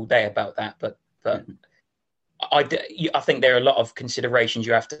could talk all day about that, but I think there are a lot of considerations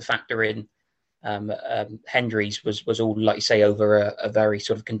you have to factor in. Hendry's was all, like you say, over a very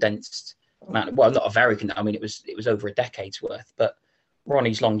sort of condensed amount. Well, not a very condensed. I mean, it was over a decade's worth. But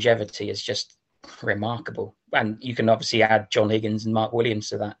Ronnie's longevity is just remarkable, and you can obviously add John Higgins and Mark Williams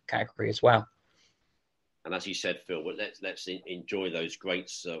to that category as well. And as you said, Phil, let's enjoy those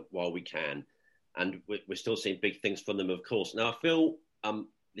greats while we can. And we're still seeing big things from them, of course. Now, I feel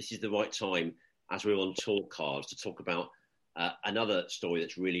this is the right time, as we're on talk cards, to talk about another story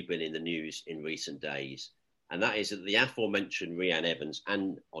that's really been in the news in recent days. And that is that the aforementioned Rhiannon Evans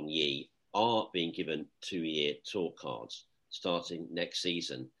and On Yee are being given 2-year talk cards starting next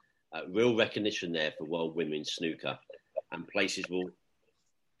season. Real recognition there for World Women's Snooker. And places will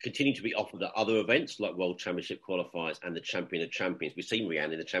continue to be offered at other events like World Championship qualifiers and the Champion of Champions. We've seen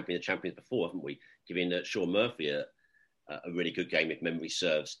Rhiannon in the Champion of Champions before, haven't we? Giving Sean Murphy a really good game if memory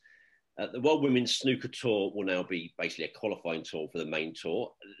serves. The World Women's Snooker Tour will now be basically a qualifying tour for the main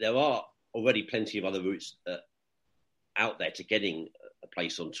tour. There are already plenty of other routes out there to getting a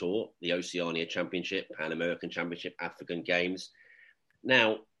place on tour, the Oceania Championship, Pan American Championship, African Games.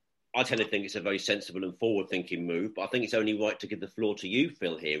 Now, I tend to think it's a very sensible and forward-thinking move, but I think it's only right to give the floor to you,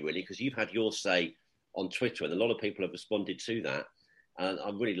 Phil, here, really, because you've had your say on Twitter, and a lot of people have responded to that. And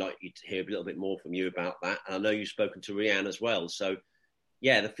I'd really like you to hear a little bit more from you about that. And I know you've spoken to Rianne as well. So,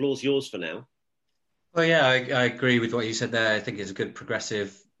 yeah, the floor's yours for now. Well, yeah, I agree with what you said there. I think it's a good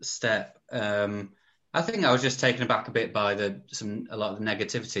progressive step. I think I was just taken aback a bit by a lot of the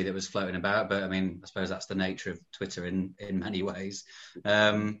negativity that was floating about. But I mean, I suppose that's the nature of Twitter in many ways.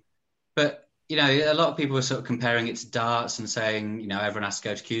 But you know, a lot of people were sort of comparing it to darts and saying, you know, everyone has to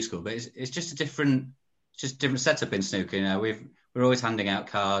go to Q school. But it's just a different setup in snooker. You know, we're always handing out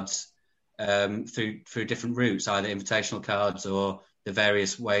cards through different routes, either invitational cards or the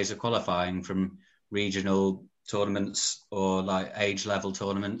various ways of qualifying, from regional tournaments or like age level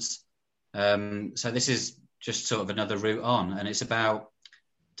tournaments. So this is just sort of another route on, and it's about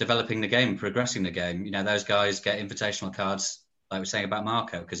developing the game, progressing the game. You know, those guys get invitational cards, like we're saying about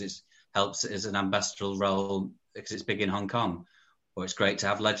Marco, because it helps as an ambassadorial role because it's big in Hong Kong. Or it's great to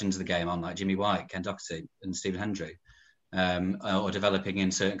have legends of the game on, like Jimmy White, Ken Doherty, and Stephen Hendry, or developing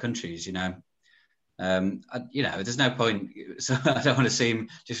in certain countries. You know, there's no point. So I don't want to seem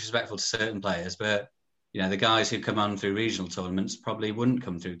disrespectful to certain players, but you know, the guys who come on through regional tournaments probably wouldn't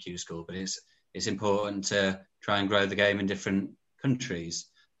come through Q School. But it's important to try and grow the game in different countries,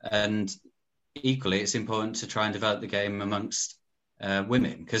 and equally, it's important to try and develop the game amongst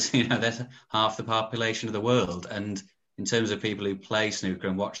women, because you know they're half the population of the world, and in terms of people who play snooker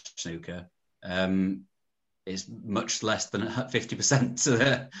and watch snooker, it's much less than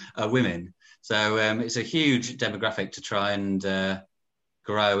 50% are women. So it's a huge demographic to try and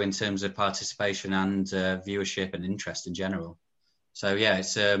grow in terms of participation and viewership and interest in general. So yeah,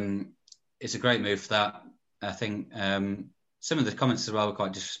 it's a great move for that. I think some of the comments as well were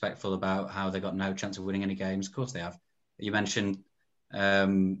quite disrespectful about how they got no chance of winning any games. Of course they have. You mentioned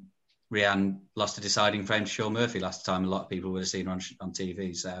Rianne lost a deciding frame to Shaun Murphy last time. A lot of people would have seen her on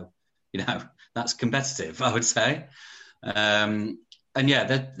TV. So, you know, that's competitive, I would say. And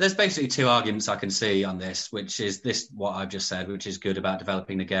yeah, there's basically two arguments I can see on this, which is what I've just said, which is good about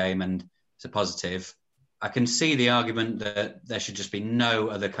developing the game and it's a positive. I can see the argument that there should just be no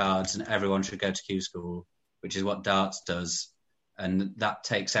other cards and everyone should go to Q School, which is what darts does. And that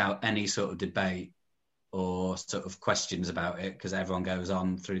takes out any sort of debate or sort of questions about it, because everyone goes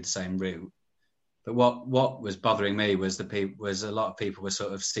on through the same route. But what was bothering me was a lot of people were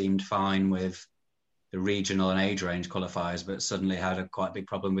sort of seemed fine with the regional and age range qualifiers, but suddenly had a quite big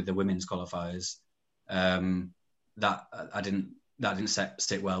problem with the women's qualifiers. That didn't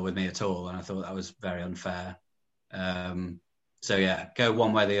sit well with me at all, and I thought that was very unfair. So yeah, go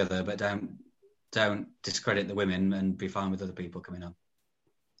one way or the other, but don't discredit the women and be fine with other people coming on.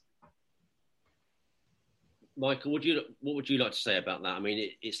 Michael, what would you like to say about that? I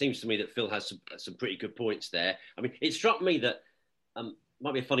mean, it seems to me that Phil has some pretty good points there. I mean, it struck me that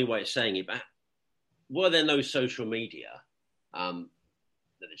might be a funny way of saying it, but were there no social media, that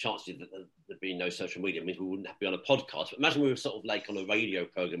the chances that there'd be no social media means we wouldn't have to be on a podcast. But imagine we were sort of like on a radio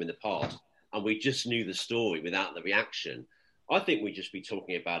program in the past and we just knew the story without the reaction. I think we'd just be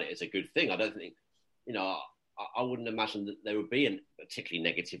talking about it as a good thing. I don't think, you know, I wouldn't imagine that there would be a particularly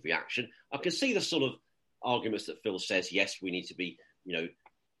negative reaction. I can see the sort of arguments that Phil says, yes, we need to be, you know,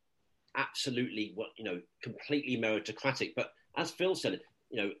 absolutely, completely meritocratic. But as Phil said,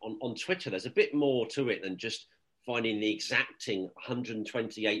 you know, on Twitter, there's a bit more to it than just finding the exacting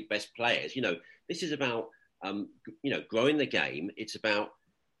 128 best players. You know, this is about, growing the game. It's about,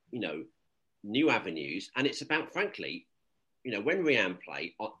 you know, new avenues. And it's about, frankly, you know, when Rianne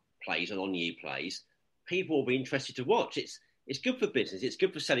plays and Onyi plays, people will be interested to watch. It's good for business. It's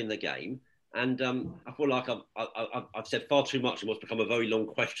good for selling the game. And I feel like I've said far too much. It must become a very long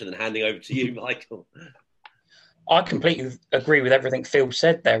question and handing over to you, Michael. I completely agree with everything Phil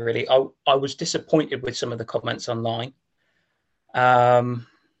said there, really. I was disappointed with some of the comments online. I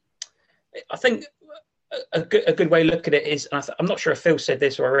think a good way to look at it is, and I'm not sure if Phil said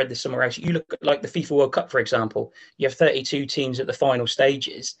this or I read this somewhere else, you look at like the FIFA World Cup, for example. You have 32 teams at the final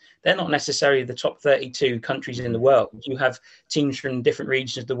stages. They're not necessarily the top 32 countries in the world. You have teams from different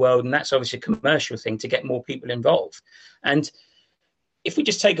regions of the world, and that's obviously a commercial thing to get more people involved. And if we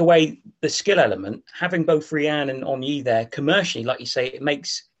just take away the skill element, having both Rianne and Onyi there commercially, like you say, it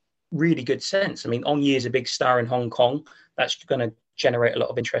makes really good sense. I mean, Onyi is a big star in Hong Kong. That's going to generate a lot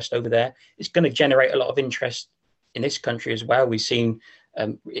of interest over there. It's going to generate a lot of interest in this country as well. We've seen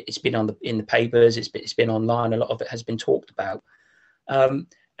it's been in the papers. It's been online. A lot of it has been talked about. And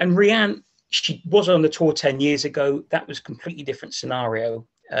Rianne, She was on the tour 10 years ago. That was a completely different scenario.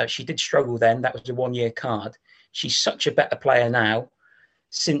 She did struggle then. That was a 1-year card. She's such a better player now.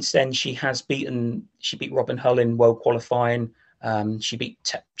 Since then, she beat Robin Hull in world qualifying. She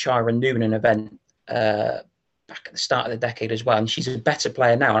beat Chira Nu in an event back at the start of the decade as well. And she's a better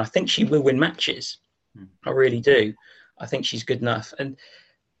player now. And I think she will win matches. I really do. I think she's good enough. And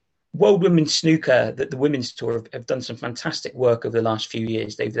World Women's Snooker, the Women's Tour, have done some fantastic work over the last few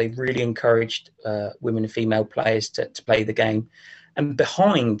years. They've really encouraged women and female players to play the game. And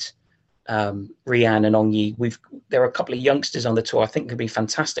behind Rianne and Ong Yi, there are a couple of youngsters on the tour I think could be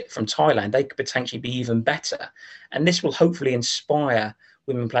fantastic from Thailand. They could potentially be even better. And this will hopefully inspire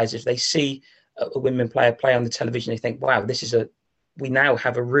women players. If they see a women player play on the television, they think, wow, we now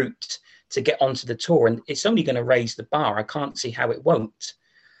have a route to get onto the tour. And it's only going to raise the bar. I can't see how it won't.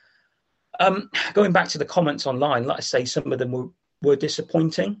 Going back to the comments online, like I say, some of them were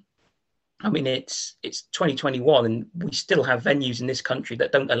disappointing. I mean, it's 2021 and we still have venues in this country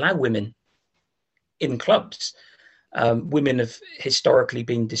that don't allow women in clubs. Women have historically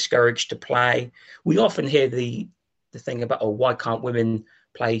been discouraged to play. We often hear the thing about, why can't women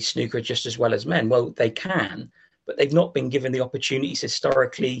play snooker just as well as men? Well, they can, but they've not been given the opportunities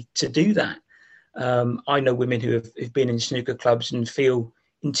historically to do that. I know women who have been in snooker clubs and feel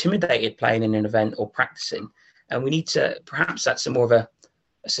intimidated playing in an event or practicing. And we need to, perhaps that's more of a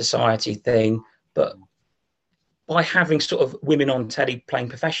society thing, but by having sort of women on telly playing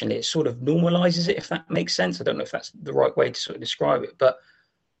professionally, it sort of normalizes it, if that makes sense. I don't know if that's the right way to sort of describe it, but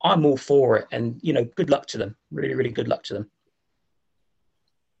I'm all for it. And, good luck to them. Really, really good luck to them.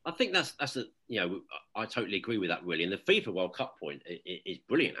 I think that's I totally agree with that, really. And the FIFA World Cup point is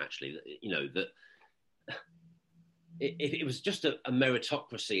brilliant, actually. That if it was just a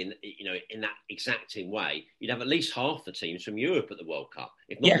meritocracy in that exacting way, you'd have at least half the teams from Europe at the World Cup,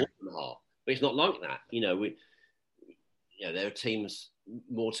 if not more than half. But it's not like that. There are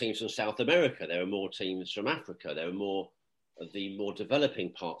more teams from South America. There are more teams from Africa. There are more of the more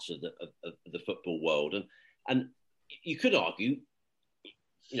developing parts of the football world, and you could argue,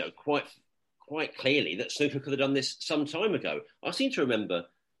 quite clearly that snooker could have done this some time ago. I seem to remember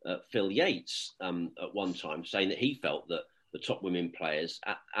Phil Yates at one time saying that he felt that the top women players,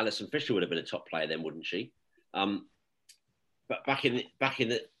 Alison Fisher would have been a top player then, wouldn't she? But back in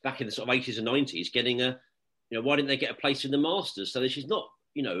the sort of 80s and 90s, getting why didn't they get a place in the Masters? So this is not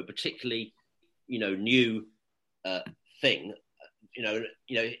a particularly new thing.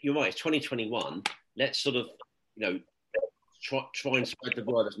 You're right. It's 2021. Let's sort of try and spread the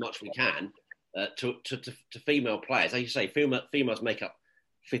word as much as we can to female players. As you say, females make up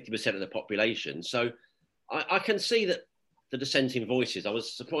 50% of the population. So I can see that the dissenting voices, I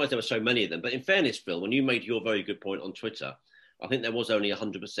was surprised there were so many of them. But in fairness, Phil, when you made your very good point on Twitter, I think there was only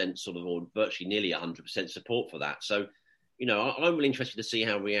 100% sort of, or virtually nearly 100% support for that. So, I'm really interested to see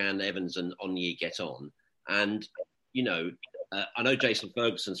how Rianne Evans and Ong Yi get on. And, I know Jason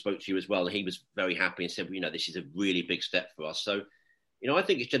Ferguson spoke to you as well. And he was very happy and said, this is a really big step for us. So, I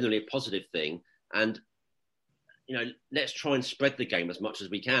think it's generally a positive thing. And, let's try and spread the game as much as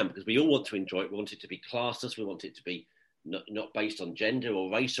we can, because we all want to enjoy it. We want it to be classless. We want it to be not based on gender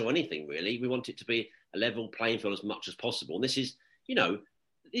or race or anything, really. We want it to be a level playing field as much as possible. And this is,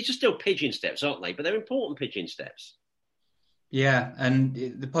 these are still pigeon steps, aren't they? But they're important pigeon steps. Yeah, and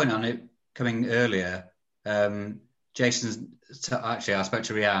the point on it coming earlier, Jason's actually, I spoke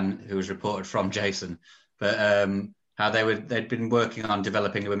to Rianne, who was reported from Jason, but how they'd been working on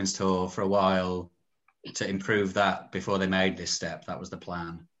developing a women's tour for a while to improve that before they made this step. That was the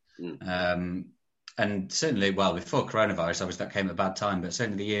plan. And certainly, before coronavirus, obviously that came at a bad time, but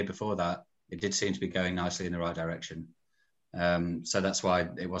certainly the year before that, it did seem to be going nicely in the right direction. So that's why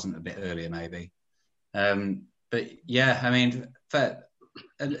it wasn't a bit earlier, maybe. But yeah, I mean,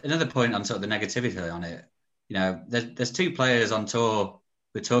 another point on sort of the negativity on it, there's two players on tour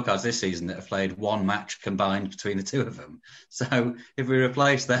with tour cards this season that have played one match combined between the two of them. So if we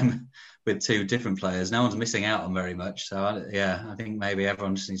replace them with two different players, no one's missing out on very much. So I think maybe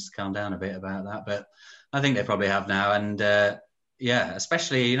everyone just needs to calm down a bit about that. But I think they probably have now. And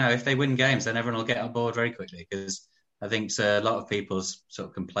especially, if they win games, then everyone will get on board very quickly, because I think a lot of people's sort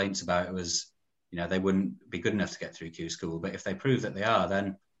of complaints about it was, they wouldn't be good enough to get through Q School. But if they prove that they are,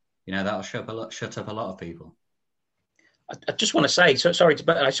 then, that'll shut up a lot of people. I just want to say,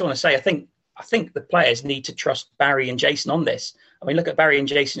 but I just want to say, I think the players need to trust Barry and Jason on this. I mean, look at Barry and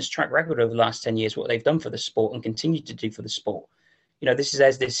Jason's track record over the last 10 years, what they've done for the sport and continue to do for the sport. This is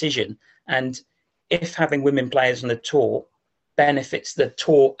their decision. And if having women players on the tour benefits the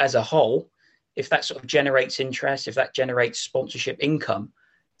tour as a whole, if that sort of generates interest, if that generates sponsorship income,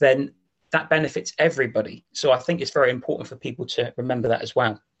 then that benefits everybody. So I think it's very important for people to remember that as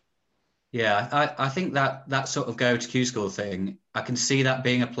well. Yeah, I think that sort of go to Q school thing, I can see that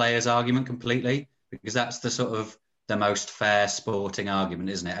being a player's argument completely, because that's the sort of the most fair sporting argument,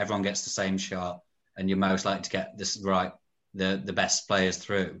 isn't it? Everyone gets the same shot, and you're most likely to get this right, the best players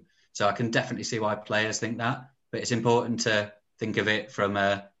through. So I can definitely see why players think that, but it's important to think of it from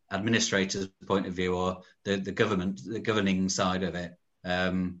a administrator's point of view, or the governing side of it.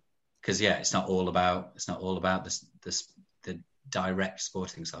 Because it's not all about the direct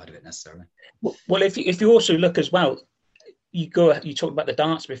sporting side of it necessarily. Well, if you also look as well, you talked about the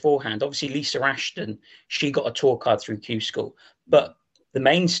darts beforehand. Obviously, Lisa Ashton, she got a tour card through Q School, but the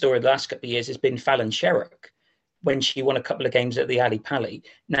main story of the last couple of years has been Fallon Sherrock when she won a couple of games at the Ali Pali.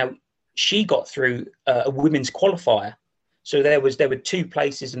 Now, she got through a women's qualifier. So there were 2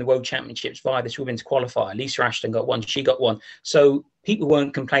 places in the World Championships via this women's qualifier. Lisa Ashton got one, she got one. So people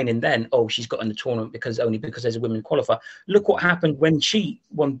weren't complaining then, she's got in the tournament because there's a women's qualifier. Look what happened when she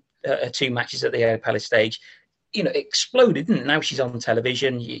won 2 matches at the Ali Palace stage. It exploded, didn't it? Now she's on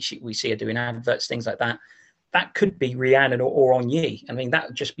television. We see her doing adverts, things like that. That could be Rhiannon or Onyee. I mean, that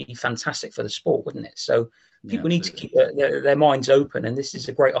would just be fantastic for the sport, wouldn't it? So people need to keep their minds open, and this is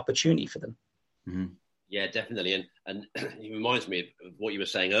a great opportunity for them. Mm-hmm. Yeah, definitely, and it reminds me of what you were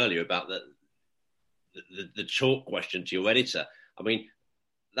saying earlier about the chalk question to your editor. I mean,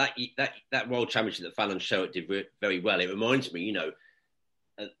 that World Championship that Fallon Sherrock did very well. It reminds me,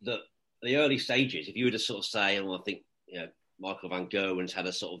 the early stages. If you were to sort of say, I think Michael van Gerwen's had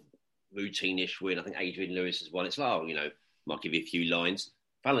a sort of routine-ish win. I think Adrian Lewis has won. It's like, might give you a few lines.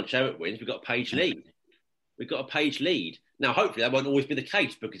 Fallon Sherrock wins. We've got a page lead. Now, hopefully, that won't always be the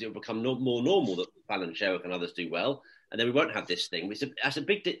case, because it will become more normal that Fallon Sherrock and others do well, and then we won't have this thing. That's a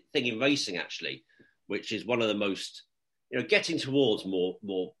big thing in racing, actually, which is one of the most, getting towards more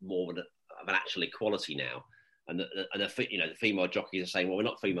of an actual equality now. And the female jockeys are saying, well, we're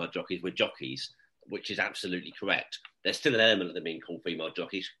not female jockeys, we're jockeys, which is absolutely correct. There's still an element of them being called female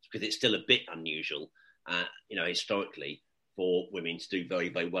jockeys, because it's still a bit unusual, historically, for women to do very,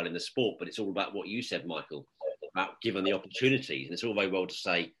 very well in the sport. But it's all about what you said, Michael, about given the opportunities. And it's all very well to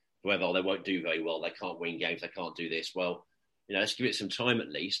say, forever, they won't do very well, they can't win games, they can't do this. Well, let's give it some time at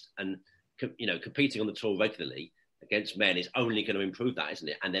least. And, competing on the tour regularly against men is only going to improve that, isn't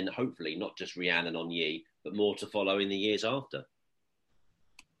it? And then hopefully not just Rhiannon and Onyee, but more to follow in the years after.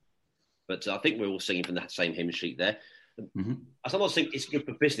 But I think we're all singing from that same hymn sheet there. Mm-hmm. I sometimes think it's good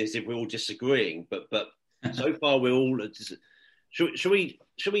for business if we're all disagreeing, but so far we're all... Should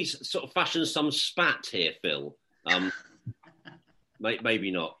we sort of fashion some spat here, Phil? Maybe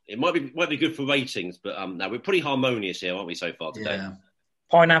not. It might be good for ratings, but no, we're pretty harmonious here, aren't we, so far today? Yeah.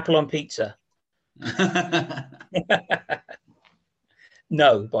 Pineapple on pizza.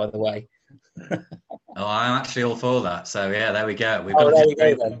 No, by the way. I'm actually all for that. So yeah, there we go.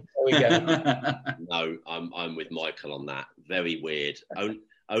 There we go. No, I'm with Michael on that. Very weird.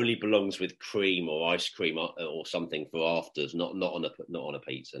 Only belongs with cream or ice cream or something for afters, not on a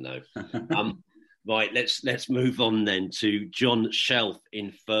pizza. No. Right, let's move on then to John Shelf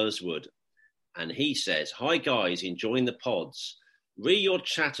in Furswood, and he says, "Hi guys, enjoying the pods. Re your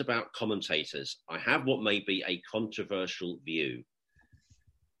chat about commentators. I have what may be a controversial view.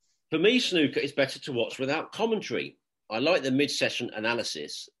 For me, snooker is better to watch without commentary. I like the mid-session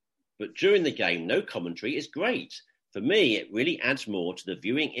analysis, but during the game, no commentary is great. For me, it really adds more to the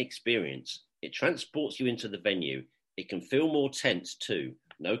viewing experience. It transports you into the venue. It can feel more tense too.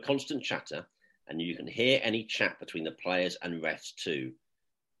 No constant chatter, and you can hear any chat between the players and refs too.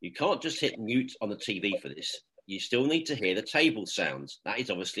 You can't just hit mute on the TV for this. You still need to hear the table sounds. That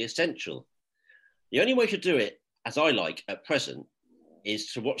is obviously essential. The only way to do it, as I like at present,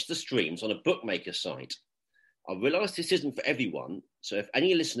 is to watch the streams on a bookmaker site. I realise this isn't for everyone, so if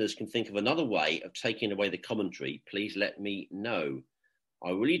any listeners can think of another way of taking away the commentary, please let me know. I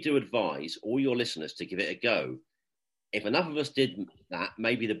really do advise all your listeners to give it a go. If enough of us did that,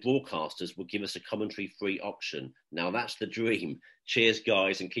 maybe the broadcasters would give us a commentary-free option. Now that's the dream. Cheers,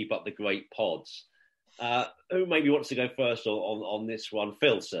 guys, and keep up the great pods." Who maybe wants to go first on this one?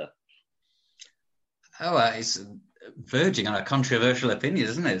 Phil, sir. It's verging on a controversial opinion,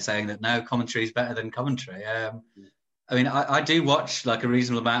 isn't it? Saying that no, commentary is better than commentary. I do watch like a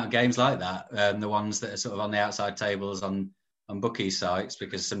reasonable amount of games like that. The ones that are sort of on the outside tables on bookie sites,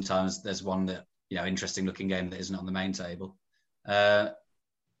 because sometimes there's one that, interesting looking game that isn't on the main table. It's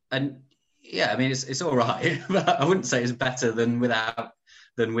all right, but I wouldn't say it's better than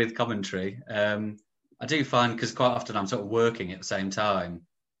with commentary. I do find, because quite often I'm sort of working at the same time,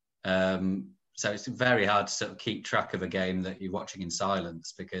 so it's very hard to sort of keep track of a game that you're watching in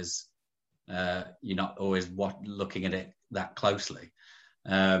silence, because you're not always looking at it that closely.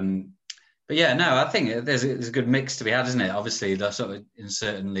 But yeah, no, I think there's a good mix to be had, isn't it? Obviously,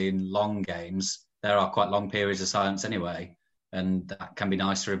 certainly in long games, there are quite long periods of silence anyway, and that can be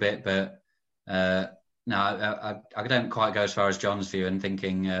nice for a bit. But no, I don't quite go as far as John's view and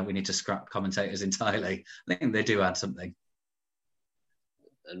thinking we need to scrap commentators entirely. I think they do add something.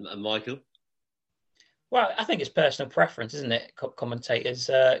 And Michael? Well, I think it's personal preference, isn't it? Commentators,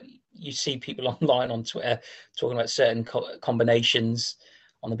 you see people online on Twitter talking about certain combinations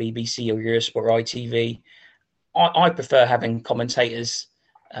on the BBC or Eurosport or ITV. I prefer having commentators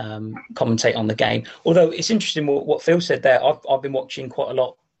commentate on the game. Although it's interesting what Phil said there. I've been watching quite a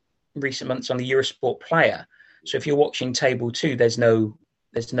lot in recent months on the Eurosport player. So if you're watching Table 2, there's no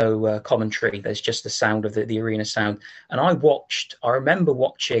commentary. There's just the sound of the arena sound. And I remember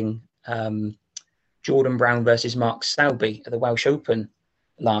watching Jordan Brown versus Mark Selby at the Welsh Open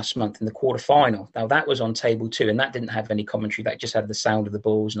last month in the quarterfinal. Now that was on Table 2, and that didn't have any commentary. That just had the sound of the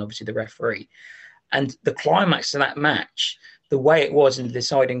balls and obviously the referee. And the climax of that match, the way it was in the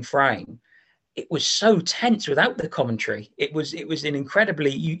deciding frame, it was so tense without the commentary. It was an incredibly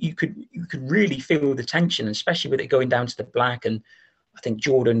you could really feel the tension, especially with it going down to the black. And I think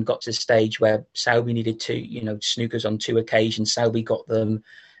Jordan got to the stage where Selby needed to, snookers on 2 occasions. Selby got them,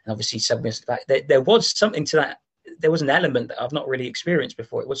 and obviously Selby missed the back. There was something to that. There was an element that I've not really experienced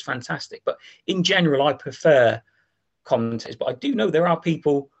before. It was fantastic. But in general, I prefer commentators. But I do know there are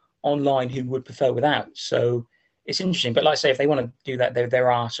people online who would prefer without. So it's interesting. But like I say, if they want to do that,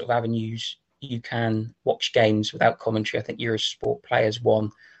 there are sort of avenues. You can watch games without commentary. I think Eurosport Players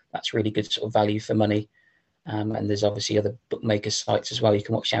one. That's really good sort of value for money. And there's obviously other bookmaker sites as well. You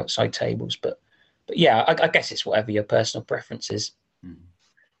can watch outside tables. But yeah, I guess it's whatever your personal preference is.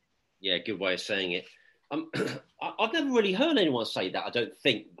 Yeah, good way of saying it. I've never really heard anyone say that, I don't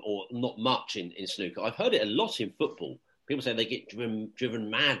think, or not much in snooker. I've heard it a lot in football. People say they get driven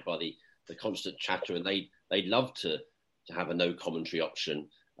mad by the constant chatter, and they'd love to have a no commentary option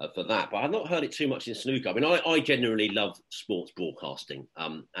for that. But I've not heard it too much in snooker. I mean, I genuinely love sports broadcasting,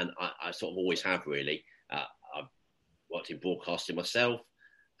 and I sort of always have, really. I've worked in broadcasting myself,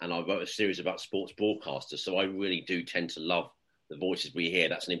 and I wrote a series about sports broadcasters, so I really do tend to love the voices we hear.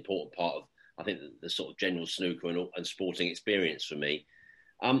 That's an important part of, I think, the sort of general snooker and sporting experience for me.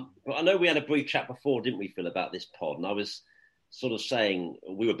 But I know we had a brief chat before, didn't we, Phil, about this pod? And I was sort of saying,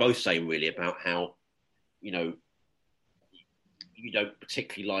 we were both saying really about how, you don't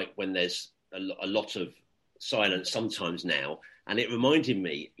particularly like when there's a lot of silence sometimes now. And it reminded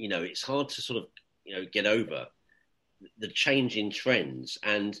me, it's hard to sort of, get over the change in trends.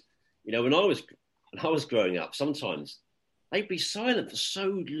 And, when I was growing up, sometimes they'd be silent for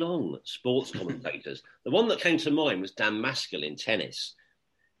so long, sports commentators. The one that came to mind was Dan Maskell in tennis.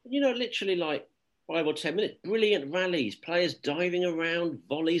 Literally like 5 or 10 minutes, brilliant rallies, players diving around,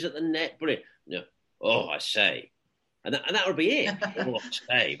 volleys at the net, brilliant. Oh, I say. And that would be it, all I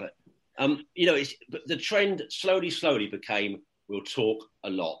say. But, but the trend slowly became, we'll talk a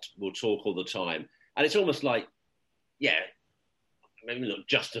lot, we'll talk all the time. And it's almost like, yeah, maybe not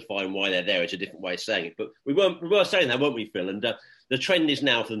justifying why they're there. It's a different way of saying it. But we were saying that, weren't we, Phil? And the trend is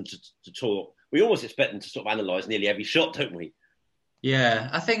now for them to talk. We almost expect them to sort of analyse nearly every shot, don't we? Yeah,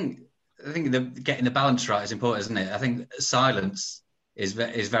 I think getting the balance right is important, isn't it? I think silence is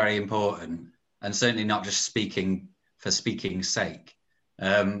very important, and certainly not just speaking for speaking's sake.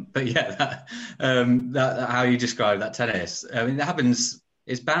 But yeah, that how you describe that tennis. I mean, it happens.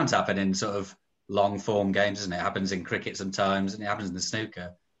 It's bound to happen in sort of long form games, isn't it? It happens in cricket sometimes, and it happens in the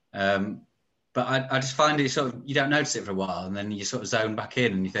snooker. But I just find it sort of, you don't notice it for a while, and then you sort of zone back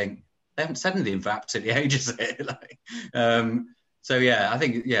in, and you think they haven't said anything for absolutely ages here. So yeah, I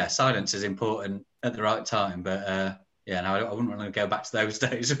think silence is important at the right time. But I wouldn't want to go back to those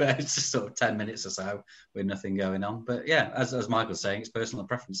days where it's just sort of 10 minutes or so with nothing going on. But yeah, as Michael's saying, it's personal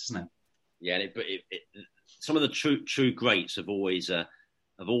preference, isn't it? Yeah, but some of the true greats have always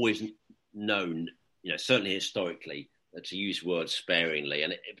known, certainly historically, to use words sparingly,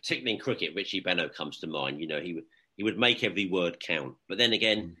 and particularly in cricket, Richie Benaud comes to mind. He would make every word count. But then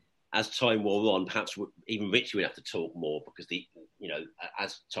again, as time wore on, perhaps even Richie would have to talk more because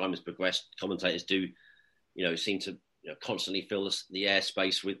as time has progressed, commentators do, seem to constantly fill the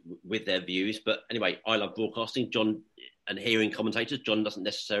airspace with their views. But anyway, I love broadcasting, John, and hearing commentators. John doesn't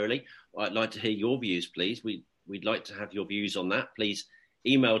necessarily. I'd like to hear your views, please. We'd like to have your views on that. Please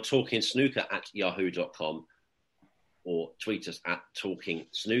email talkingsnooker@yahoo.com or tweet us at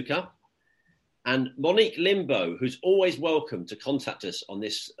talkingsnooker. And Monique Limbo, who's always welcome to contact us on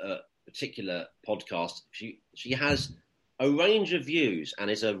this particular podcast, she has a range of views and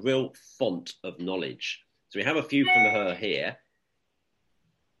is a real font of knowledge. So we have a few from her here.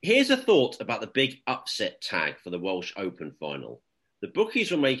 Here's a thought about the big upset tag for the Welsh Open final. The bookies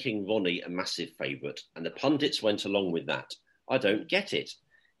were making Ronnie a massive favourite, and the pundits went along with that. I don't get it.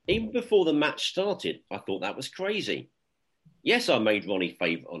 Even before the match started, I thought that was crazy. Yes, I made Ronnie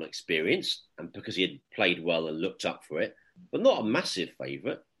favourite on experience, and because he had played well and looked up for it, but not a massive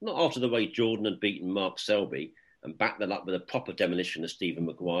favourite, not after the way Jordan had beaten Mark Selby and backed that up with a proper demolition of Stephen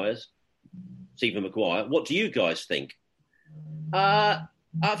Maguire. What do you guys think? I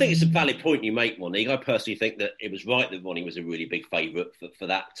think it's a valid point you make, Monique. I personally think that it was right that Ronnie was a really big favourite for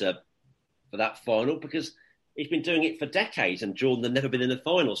that final, because he's been doing it for decades and Jordan had never been in the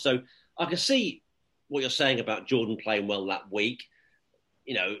final. So I can see what you're saying about Jordan playing well that week.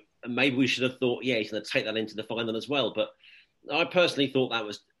 You know, and maybe we should have thought, yeah, he's going to take that into the final as well. But I personally thought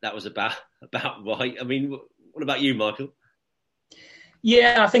that was about right. I mean, what about you, Michael?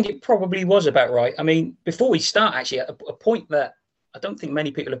 Yeah, I think it probably was about right. I mean, before we start, actually, a point that I don't think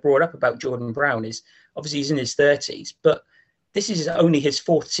many people have brought up about Jordan Brown is obviously he's in his 30s, but this is only his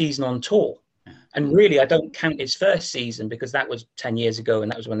fourth season on tour. And really, I don't count his first season because that was 10 years ago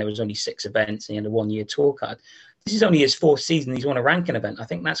and that was when there was only 6 events and he had a 1-year tour card. This is only his fourth season. He's won a ranking event. I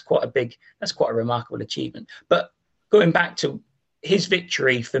think that's quite a remarkable achievement. But going back to his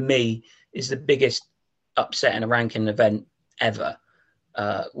victory, for me, is the biggest upset in a ranking event ever.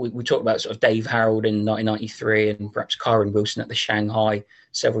 We talked about sort of Dave Harold in 1993 and perhaps Karen Wilson at the Shanghai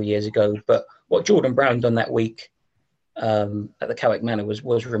several years ago. But what Jordan Brown done that week at the Cowick Manor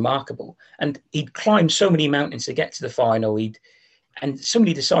was remarkable. And he'd climbed so many mountains to get to the final. And so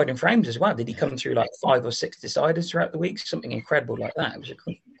many deciding frames as well. Did he come through like 5 or 6 deciders throughout the week? Something incredible like that. It was an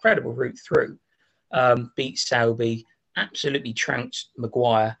incredible route through. Beat Selby, absolutely trounced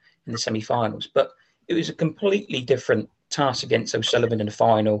Maguire in the semi-finals. But it was a completely different task against O'Sullivan in the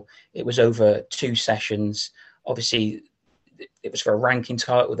final. It was over 2 sessions. Obviously, it was for a ranking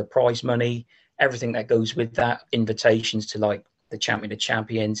title with the prize money, everything that goes with that, invitations to like the Champion of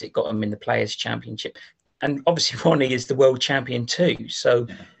Champions. It got him in the Players' Championship. And obviously, Ronnie is the world champion too. So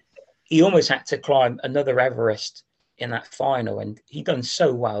he almost had to climb another Everest in that final. And he done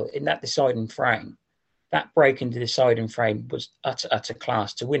so well in that deciding frame. That break into the deciding frame was utter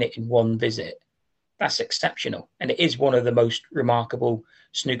class. To win it in one visit, that's exceptional. And it is one of the most remarkable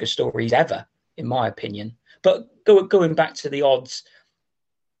snooker stories ever, in my opinion. But going back to the odds,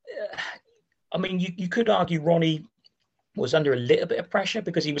 I mean, you could argue Ronnie was under a little bit of pressure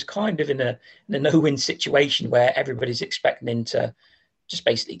because he was kind of in a no-win situation where everybody's expecting him to just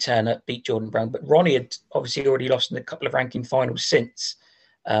basically turn up, beat Jordan Brown. But Ronnie had obviously already lost in a couple of ranking finals since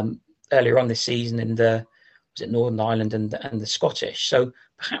earlier on this season in the Northern Ireland and the Scottish. So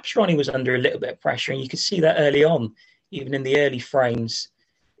perhaps Ronnie was under a little bit of pressure, and you could see that early on, even in the early frames,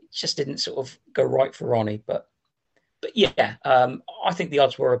 it just didn't sort of go right for Ronnie. But yeah, I think the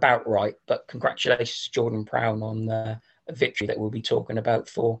odds were about right. But congratulations to Jordan Brown on a victory that we'll be talking about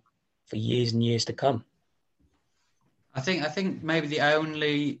for years and years to come. I think maybe I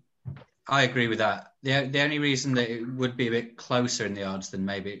agree with that. The only reason that it would be a bit closer in the odds than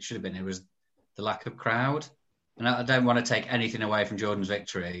maybe it should have been, it was the lack of crowd. And I don't want to take anything away from Jordan's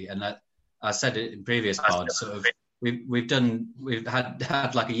victory. And I said it in previous pods, sort of we've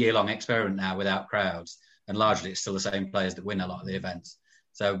had like a year-long experiment now without crowds, and largely it's still the same players that win a lot of the events.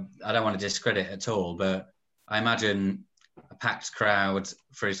 So I don't want to discredit it at all, but I imagine a packed crowd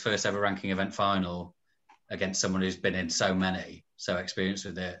for his first ever ranking event final against someone who's been in so many, so experienced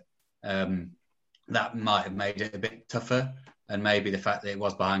with it, that might have made it a bit tougher. And maybe the fact that it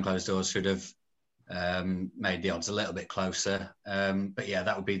was behind closed doors should have made the odds a little bit closer. But yeah,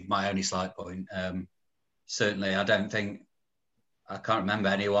 that would be my only slight point. Certainly, I can't remember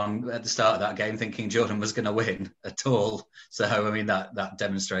anyone at the start of that game thinking Jordan was going to win at all. So, I mean, that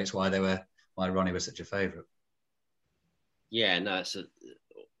demonstrates why Ronnie was such a favourite. Yeah, no, it's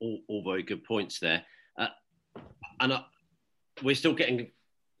all very good points there. We're still getting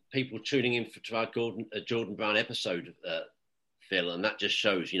people tuning in to our Jordan Brown episode, Phil, and that just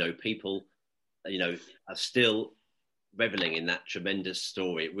shows, people, are still reveling in that tremendous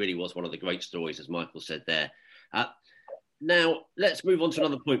story. It really was one of the great stories, as Michael said there. Now, let's move on to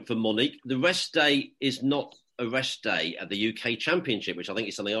another point for Monique. The rest day is not a rest day at the UK Championship, which I think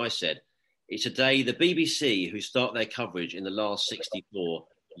is something I said. It's a day the BBC, who start their coverage in the last 64,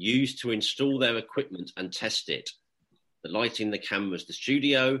 used to install their equipment and test it. The lighting, the cameras, the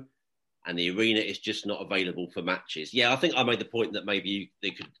studio, and the arena is just not available for matches. Yeah, I think I made the point that maybe they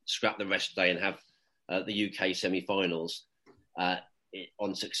could scrap the rest day and have the UK semi-finals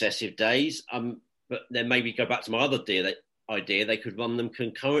on successive days. But then maybe go back to my other idea that idea, they could run them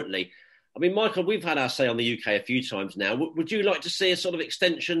concurrently. I mean, Michael, we've had our say on the UK a few times now. Would you like to see a sort of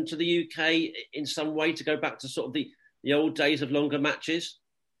extension to the UK in some way to go back to sort of the old days of longer matches?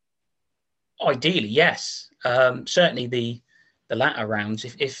 Ideally, yes. Certainly the latter rounds,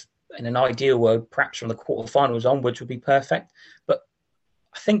 if in an ideal world, perhaps from the quarterfinals onwards would be perfect. But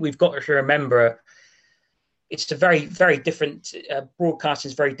I think we've got to remember it's a very, very different, broadcasting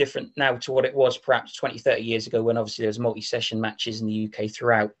is very different now to what it was perhaps 20, 30 years ago when obviously there was multi-session matches in the UK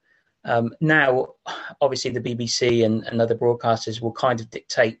throughout. Now, obviously the BBC and other broadcasters will kind of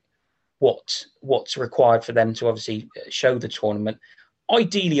dictate what's required for them to obviously show the tournament.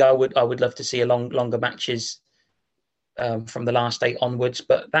 Ideally, I would love to see longer matches from the last 8 onwards,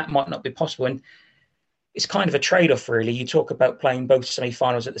 but that might not be possible. And it's kind of a trade-off, really. You talk about playing both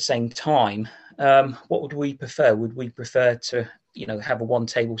semi-finals at the same time. What would we prefer? Would we prefer to, have a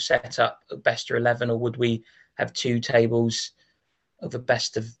one-table setup, a best of 11, or would we have 2 tables of a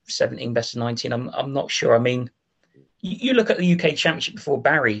best of 17, best of 19? I'm not sure. I mean, you look at the UK Championship before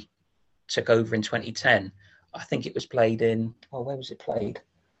Barry took over in 2010. I think it was played in, where was it played?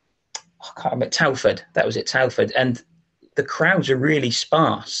 I can't remember. Telford. That was it, Telford. And the crowds are really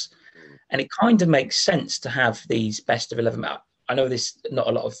sparse. And it kind of makes sense to have these best of 11. I know not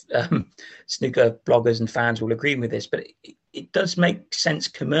a lot of snooker bloggers and fans will agree with this, but it does make sense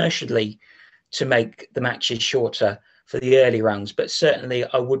commercially to make the matches shorter for the early rounds. But certainly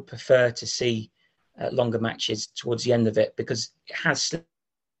I would prefer to see longer matches towards the end of it, because it has slipped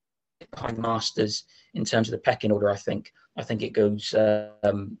behind Masters in terms of the pecking order. I think it goes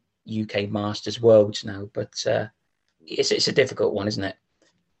UK Masters, Worlds now, but it's a difficult one, isn't it?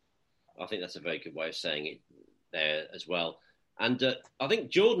 I think that's a very good way of saying it there as well. And I think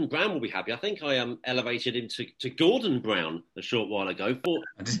Jordan Brown will be happy. I think I elevated him to Gordon Brown a short while ago,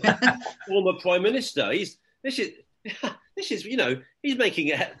 former Prime Minister. This is he's making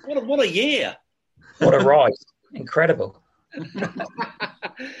it. What a year! What a ride! Incredible.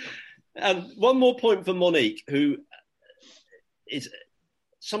 One more point for Monique, who is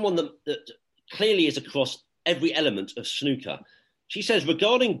someone that clearly is across every element of snooker. She says,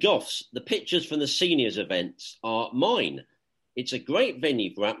 regarding Goffs, the pictures from the seniors events are mine. It's a great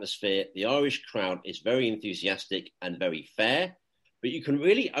venue for atmosphere. The Irish crowd is very enthusiastic and very fair, but you can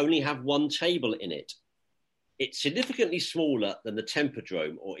really only have one table in it. It's significantly smaller than the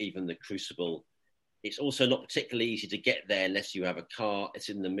Tempodrome or even the Crucible. It's also not particularly easy to get there unless you have a car. It's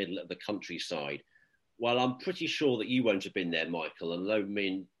in the middle of the countryside. Well, I'm pretty sure that you won't have been there, Michael, and although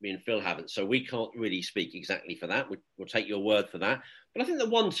me and Phil haven't, so we can't really speak exactly for that. We'll take your word for that. But I think the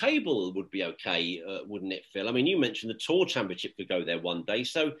one table would be okay, wouldn't it, Phil? I mean, you mentioned the Tour Championship could go there one day,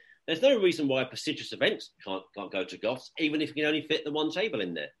 so there's no reason why a prestigious event can't go to Goffs, even if you can only fit the one table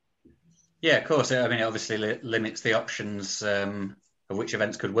in there. Yeah, of course. I mean, it obviously limits the options of which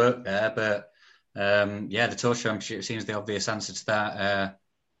events could work there, but the Tour Championship seems the obvious answer to that.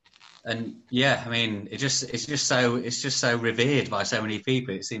 And yeah, I mean, it's just so revered by so many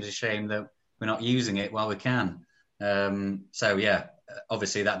people. It seems a shame that we're not using it while we can. So yeah,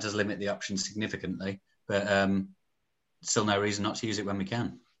 obviously that does limit the options significantly, but still no reason not to use it when we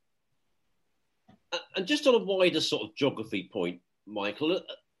can. And just on a wider sort of geography point, Michael,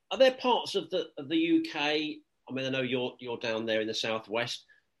 are there parts of the UK? I mean, I know you're down there in the southwest.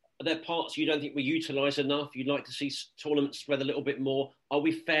 Are there parts you don't think we utilise enough? You'd like to see tournaments spread a little bit more? Are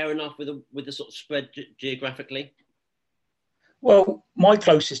we fair enough with the sort of spread geographically? Well, my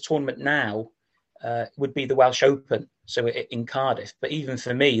closest tournament now would be the Welsh Open, so in Cardiff. But even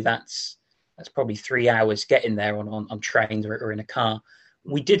for me, that's probably 3 hours getting there on trains or in a car.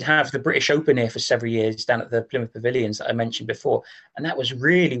 We did have the British Open here for several years down at the Plymouth Pavilions that I mentioned before, and that was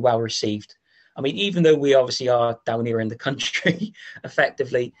really well received. I mean, even though we obviously are down here in the country,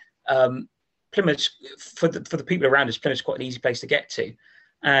 effectively, Plymouth, for the people around us, Plymouth's quite an easy place to get to.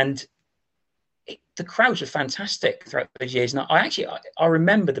 And the crowds were fantastic throughout those years. And I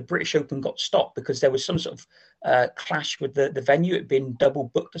remember the British Open got stopped because there was some sort of clash with the venue. It had been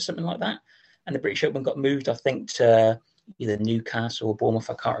double booked or something like that. And the British Open got moved, I think, to either Newcastle or Bournemouth,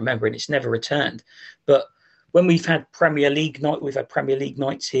 I can't remember, and it's never returned. But when we've had Premier League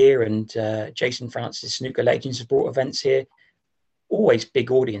nights here, and Jason Francis, Snooker Legends, have brought events here, always big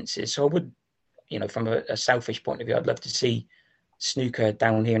audiences. So I would, from a selfish point of view, I'd love to see snooker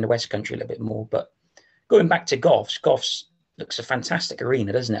down here in the West Country a little bit more. But going back to Goffs looks a fantastic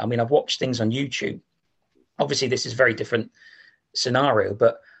arena, doesn't it? I mean, I've watched things on YouTube. Obviously, this is a very different scenario,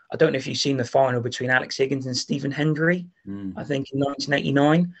 but I don't know if you've seen the final between Alex Higgins and Stephen Hendry, I think in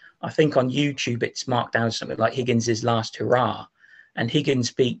 1989. I think on YouTube it's marked down something like Higgins' last hurrah. And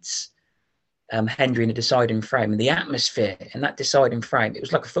Higgins beats Hendry in a deciding frame, and the atmosphere in that deciding frame, it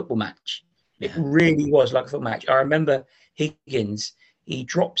was like a football match. It really was like a football match. I remember Higgins, he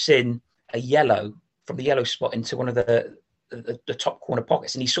drops in a yellow from the yellow spot into one of the top corner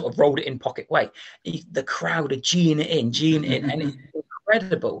pockets, and he sort of rolled it in pocket way. The crowd are geeing it in, and it's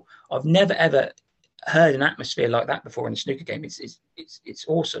incredible. I've never ever heard an atmosphere like that before in a snooker game. It's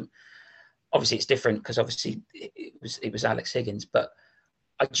awesome. Obviously, it's different because obviously it was Alex Higgins, but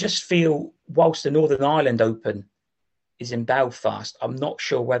I just feel whilst the Northern Ireland Open is in Belfast, I'm not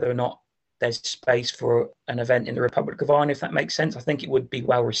sure whether or not there's space for an event in the Republic of Ireland, if that makes sense. I think it would be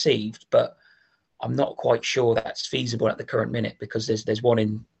well received, but I'm not quite sure that's feasible at the current minute because there's one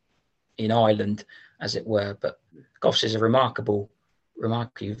in Ireland, as it were. But Goffs is a remarkable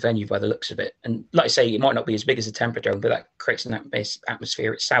venue by the looks of it. And like I say, it might not be as big as the Temperdome, but that creates an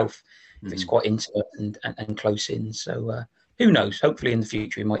atmosphere itself if it's quite intimate and close in. So who knows? Hopefully in the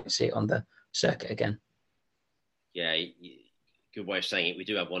future we might see it on the circuit again. Yeah, good way of saying it. We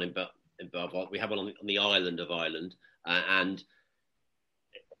do have one in Belfast. We have one on the island of Ireland, and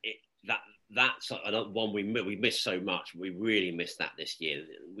that's one we missed so much. We really missed that this year.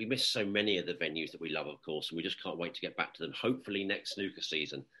 We missed so many of the venues that we love, of course, and we just can't wait to get back to them. Hopefully next snooker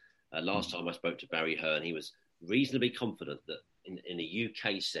season. Last time I spoke to Barry Hearn, he was reasonably confident that in a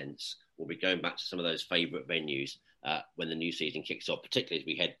UK sense, we'll be going back to some of those favourite venues when the new season kicks off, particularly as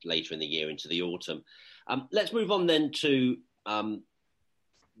we head later in the year into the autumn. Let's move on then to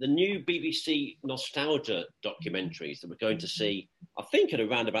the new BBC Nostalgia documentaries that we're going to see, I think, at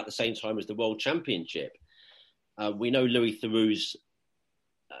around about the same time as the World Championship. We know Louis Theroux's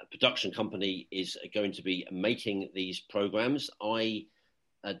production company is going to be making these programmes. I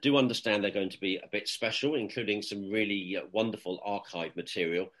do understand they're going to be a bit special, including some really wonderful archive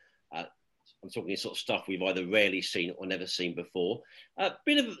material. I'm talking sort of stuff we've either rarely seen or never seen before. A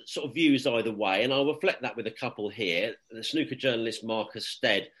bit of sort of views either way, and I'll reflect that with a couple here. The snooker journalist Marcus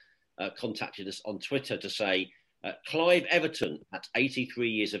Stead contacted us on Twitter to say, Clive Everton, at 83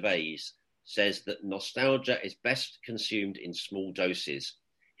 years of age, says that nostalgia is best consumed in small doses.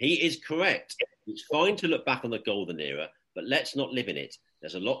 He is correct. It's fine to look back on the golden era, but let's not live in it.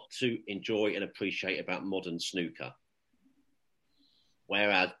 There's a lot to enjoy and appreciate about modern snooker.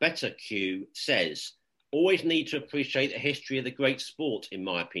 Whereas Better Q says, always need to appreciate the history of the great sport, in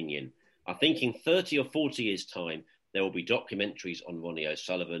my opinion. I think in 30 or 40 years' time, there will be documentaries on Ronnie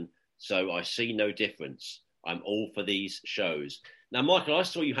O'Sullivan, so I see no difference. I'm all for these shows. Now, Michael, I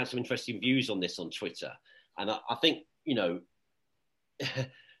saw you had some interesting views on this on Twitter, and I think, you know,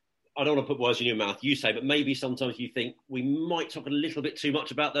 I don't want to put words in your mouth, you say, but maybe sometimes you think we might talk a little bit too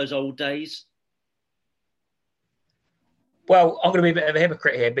much about those old days. Well, I'm going to be a bit of a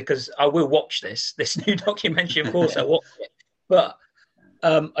hypocrite here because I will watch this new documentary. Of course, I watch it, but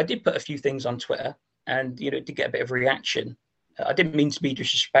I did put a few things on Twitter, and did get a bit of reaction. I didn't mean to be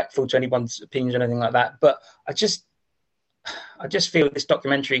disrespectful to anyone's opinions or anything like that, but I just feel this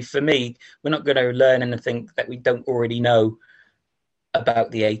documentary, for me, we're not going to learn anything that we don't already know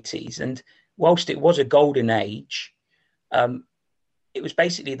about the 80s. And whilst it was a golden age, it was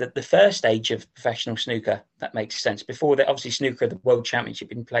basically the first age of professional snooker. That makes sense. Before that, obviously, snooker, the World Championship,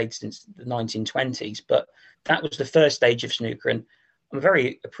 had been played since the 1920s, but that was the first stage of snooker. And I'm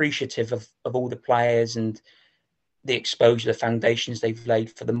very appreciative of all the players and the exposure, the foundations they've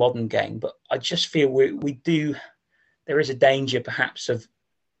laid for the modern game. But I just feel there is a danger perhaps of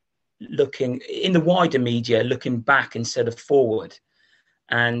looking in the wider media, looking back instead of forward.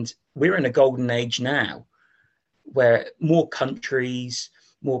 And we're in a golden age now where more countries,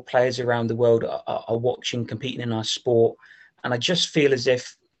 more players around the world are watching, competing in our sport. And I just feel as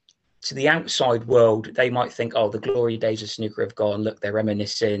if to the outside world, they might think, oh, the glory days of snooker have gone. Look, they're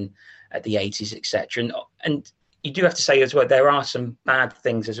reminiscing at the 80s, etc. And you do have to say as well, there are some bad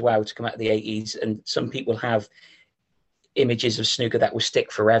things as well to come out of the 80s. And some people have images of snooker that will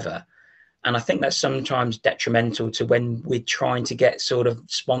stick forever. And I think that's sometimes detrimental to when we're trying to get sort of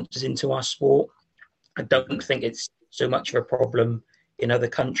sponsors into our sport. I don't think it's so much of a problem in other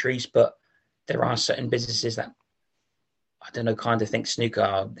countries, but there are certain businesses that, I don't know, kind of think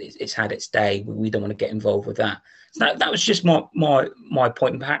snooker, it's had its day. We don't want to get involved with that. So that was just my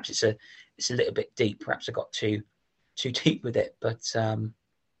point. And perhaps it's a little bit deep. Perhaps I got too deep with it, but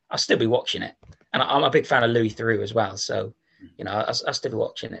I'll still be watching it. And I'm a big fan of Louis Theroux as well. So, I'll still be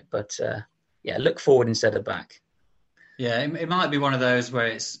watching it. But look forward instead of back. Yeah, it might be one of those where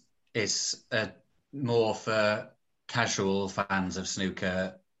it's more for casual fans of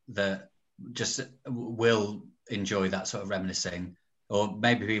snooker that just will enjoy that sort of reminiscing, or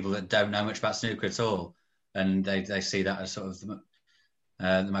maybe people that don't know much about snooker at all, and they see that as sort of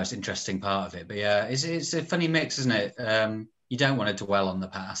the most interesting part of it. But yeah, it's a funny mix, isn't it? You don't want to dwell on the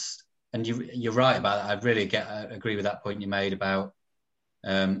past, and you're right about that. I really agree with that point you made about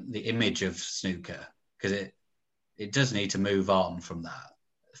the image of snooker, because it does need to move on from that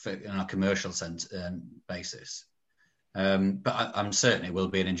on a commercial basis. But I'm certain it will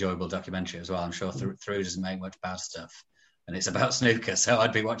be an enjoyable documentary as well. I'm sure through doesn't make much bad stuff, and it's about snooker, so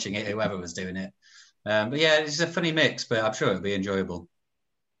I'd be watching it whoever was doing it. But yeah, it's a funny mix, but I'm sure it'll be enjoyable.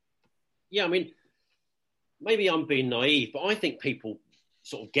 Yeah, I mean, maybe I'm being naive, but I think people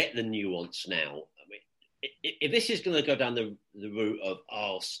sort of get the nuance now. I mean, if this is going to go down the route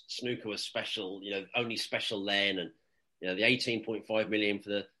of, snooker was special, only special then, and, the 18.5 million for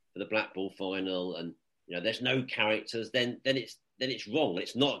the black ball final, and, there's no characters, then it's wrong.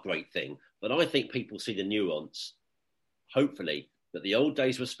 It's not a great thing. But I think people see the nuance, hopefully, that the old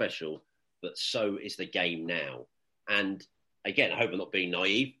days were special, but so is the game now. And again, I hope I'm not being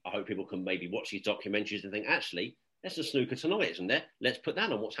naive. I hope people can maybe watch these documentaries and think, actually, there's a snooker tonight, isn't there? Let's put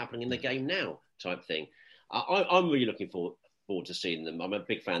that on what's happening in the game now type thing. I'm really looking forward to seeing them. I'm a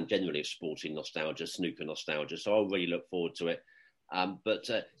big fan generally of sporting nostalgia, snooker nostalgia, so I'll really look forward to it.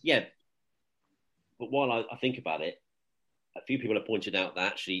 But while I think about it, a few people have pointed out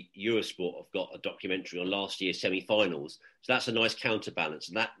that actually Eurosport have got a documentary on last year's semi-finals. So that's a nice counterbalance.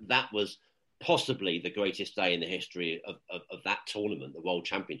 And that was possibly the greatest day in the history of that tournament, the World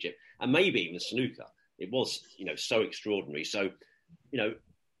Championship, and maybe even snooker. It was, so extraordinary. So,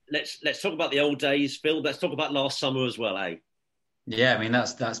 let's talk about the old days, Phil. Let's talk about last summer as well, eh? Yeah, I mean,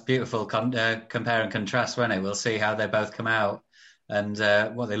 that's beautiful compare and contrast, won't it? We'll see how they both come out and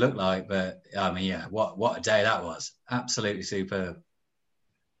what they look like. But I mean, yeah, what a day that was. Absolutely superb.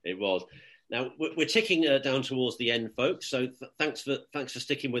 It was. Now we're ticking down towards the end, folks. So thanks for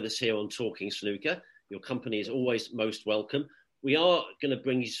sticking with us here on Talking Snooker. Your company is always most welcome. We are going to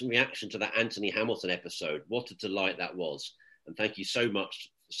bring you some reaction to that Anthony Hamilton episode. What a delight that was. And thank you so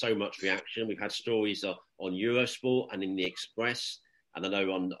much reaction. We've had stories on Eurosport and in the Express, and I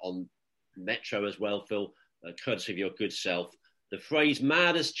know on Metro as well, Phil, courtesy of your good self. The phrase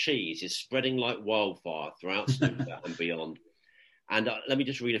 "mad as cheese" is spreading like wildfire throughout snooker and beyond. And let me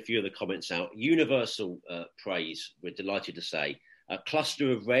just read a few of the comments out. Universal praise, we're delighted to say. A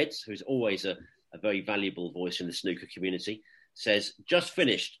cluster of Reds, who's always a very valuable voice in the snooker community, says, just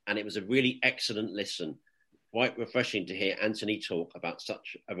finished, and it was a really excellent listen. Quite refreshing to hear Anthony talk about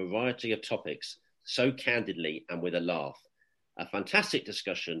such a variety of topics, so candidly and with a laugh. A fantastic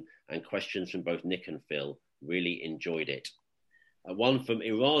discussion and questions from both Nick and Phil. Really enjoyed it. One from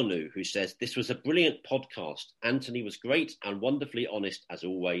Iranu, who says, this was a brilliant podcast. Anthony was great and wonderfully honest as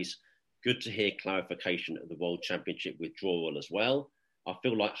always. Good to hear clarification of the World Championship withdrawal as well. I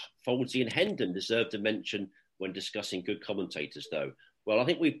feel like Foldsey and Hendon deserved a mention when discussing good commentators, though. Well, I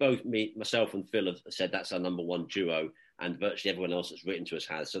think we've both, myself and Phil, have said that's our number one duo, and virtually everyone else that's written to us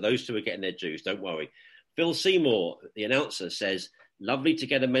has. So those two are getting their dues, don't worry. Phil Seymour, the announcer, says, lovely to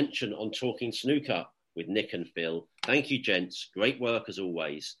get a mention on Talking Snooker with Nick and Phil. Thank you, gents. Great work as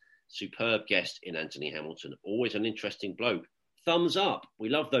always. Superb guest in Anthony Hamilton. Always an interesting bloke. Thumbs up. We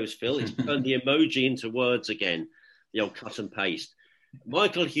love those, Phil. It's turned the emoji into words again. The old cut and paste.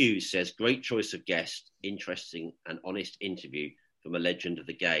 Michael Hughes says, great choice of guest. Interesting and honest interview from a legend of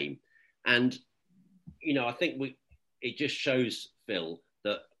the game. And, I think it just shows, Phil,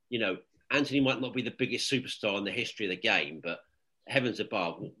 that, Anthony might not be the biggest superstar in the history of the game, but heavens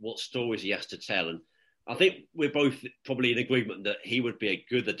above, what stories he has to tell. And I think we're both probably in agreement that he would be a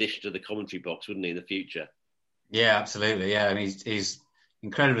good addition to the commentary box, wouldn't he, in the future? Yeah, absolutely. Yeah, I mean, he's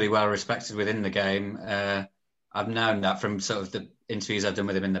incredibly well respected within the game. I've known that from sort of the interviews I've done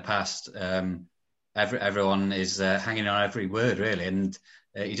with him in the past. Everyone is hanging on every word, really, and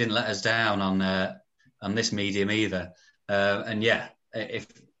he didn't let us down on this medium either. And yeah, if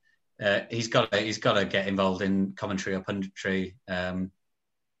he's got to get involved in commentary or punditry.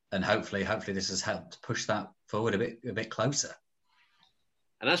 And hopefully this has helped push that forward a bit closer.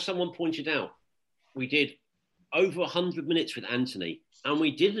 And as someone pointed out, we did over 100 minutes with Anthony, and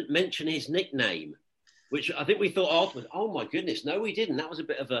we didn't mention his nickname, which I think we thought afterwards, oh my goodness, no, we didn't. That was a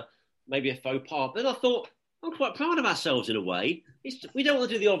bit of maybe a faux pas. But I thought, I'm quite proud of ourselves in a way. We don't want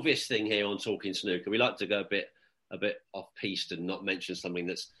to do the obvious thing here on Talking Snooker. We like to go a bit off-piste and not mention something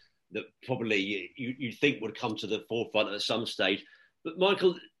that probably you'd think would come to the forefront at some stage. But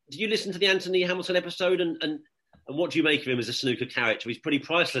Michael, did you listen to the Anthony Hamilton episode and what do you make of him as a snooker character? He's pretty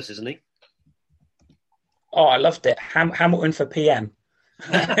priceless, isn't he? Oh, I loved it. Hamilton for PM.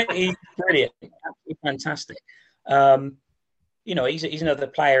 He's brilliant. Absolutely fantastic. He's another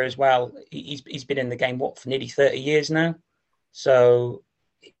player as well. He's been in the game, for nearly 30 years now. So,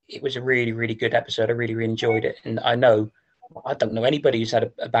 it was a really, really good episode. I really, really enjoyed it. And I don't know anybody who's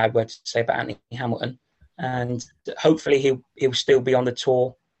had a bad word to say about Anthony Hamilton. And hopefully he'll still be on the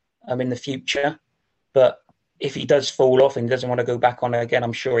tour in the future. But if he does fall off and doesn't want to go back on it again,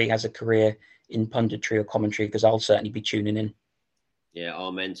 I'm sure he has a career in punditry or commentary, because I'll certainly be tuning in. Yeah,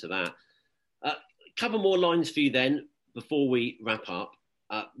 amen to that. A couple more lines for you then before we wrap up.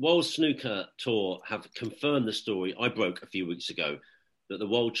 World Snooker Tour have confirmed the story I broke a few weeks ago, that the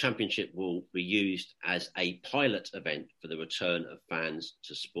World Championship will be used as a pilot event for the return of fans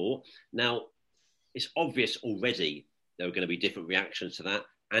to sport. Now, it's obvious already there are going to be different reactions to that.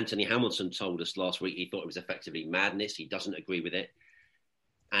 Anthony Hamilton told us last week he thought it was effectively madness. He doesn't agree with it.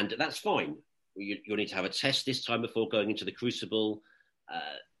 And that's fine. You'll need to have a test this time before going into the Crucible.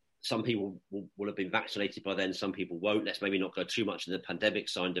 Some people will have been vaccinated by then. Some people won't. Let's maybe not go too much in the pandemic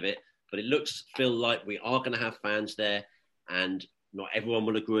side of it. But it feel like we are going to have fans there, and not everyone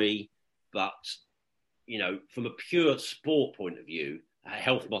will agree. But, from a pure sport point of view,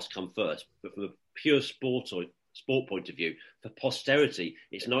 health must come first. But from a pure sport point of view, for posterity,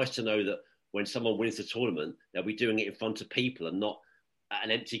 it's nice to know that when someone wins the tournament, they'll be doing it in front of people and not at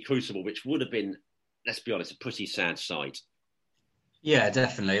an empty Crucible, which would have been, let's be honest, a pretty sad sight. Yeah,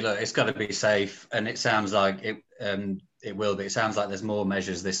 definitely. Look, it's got to be safe, and it sounds like it will be. It sounds like there's more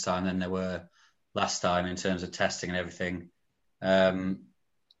measures this time than there were last time in terms of testing and everything.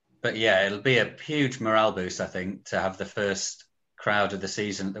 But yeah, it'll be a huge morale boost, I think, to have the first crowd of the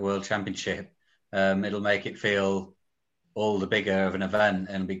season at the World Championship. It'll make it feel all the bigger of an event,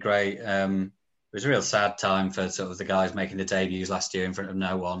 and it'll be great. It was a real sad time for sort of the guys making the debuts last year in front of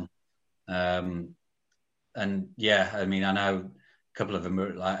no one. And yeah, I mean, I know a couple of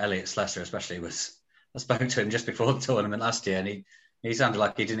them, like Elliot Slessor especially, I spoke to him just before the tournament last year, and he sounded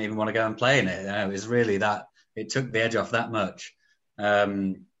like he didn't even want to go and play in it. It was really that, it took the edge off that much.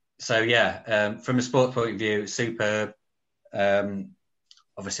 So yeah, from a sports point of view, superb.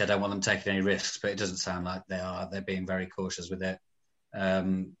 Obviously I don't want them taking any risks, but it doesn't sound like they are. They're being very cautious with it.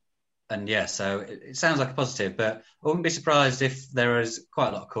 And yeah, so it sounds like a positive, but I wouldn't be surprised if there is quite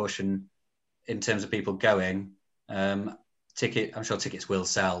a lot of caution in terms of people going. I'm sure tickets will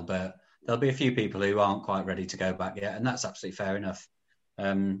sell, but there'll be a few people who aren't quite ready to go back yet, and that's absolutely fair enough.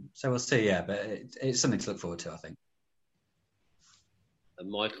 So we'll see, yeah, but it's something to look forward to, I think. And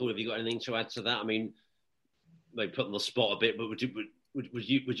Michael, have you got anything to add to that? I mean, maybe put on the spot a bit, but would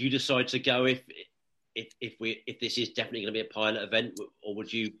you decide to go if this is definitely going to be a pilot event, or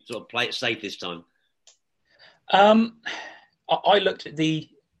would you sort of play it safe this time? I looked at the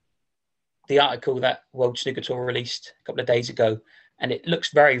article that World Snooker Tour released a couple of days ago, and it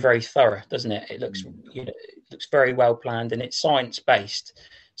looks very, very thorough, doesn't it? It looks, it looks very well planned, and it's science based.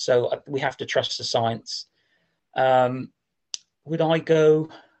 So we have to trust the science. Would I go?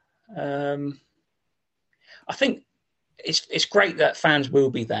 I think it's great that fans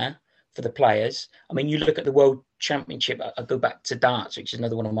will be there for the players. I mean, you look at the World Championship. I go back to darts, which is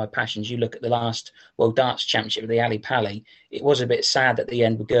another one of my passions. You look at the last World Darts Championship, the Ali Pali. It was a bit sad at the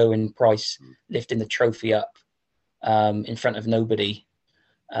end with Gerwyn Price lifting the trophy up in front of nobody.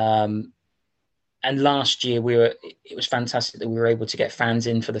 And last year it was fantastic that we were able to get fans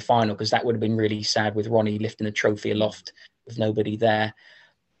in for the final, because that would have been really sad with Ronnie lifting the trophy aloft with nobody there.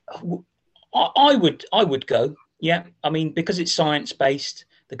 I would go. Yeah, I mean, because it's science based,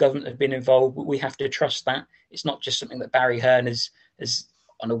 the government have been involved. We have to trust that. It's not just something that Barry Hearn has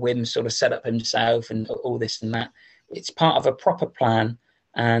on a whim sort of set up himself and all this and that. It's part of a proper plan.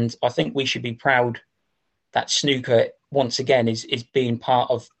 And I think we should be proud that snooker, once again, is being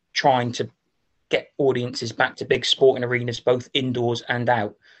part of trying to get audiences back to big sporting arenas, both indoors and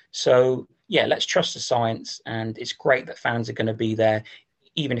out. So, yeah, let's trust the science. And it's great that fans are going to be there.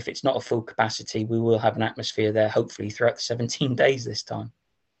 Even if it's not a full capacity, we will have an atmosphere there, hopefully, throughout the 17 days this time.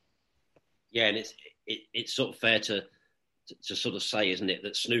 Yeah, and it's sort of fair to sort of say, isn't it,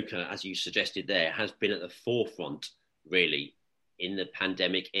 that snooker, as you suggested there, has been at the forefront, really, in the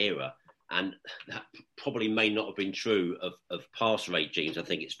pandemic era. And that probably may not have been true of past regimes, I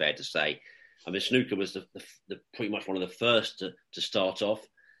think it's fair to say. I mean, snooker was the pretty much one of the first to start off.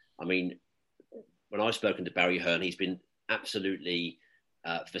 I mean, when I've spoken to Barry Hearn, he's been absolutely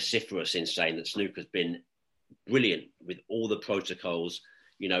vociferous in saying that snooker's been brilliant with all the protocols,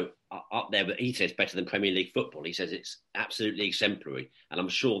 up there, but he says better than Premier League football. He says it's absolutely exemplary. And I'm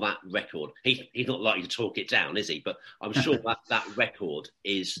sure that record, he's not likely to talk it down, is he? But I'm sure that record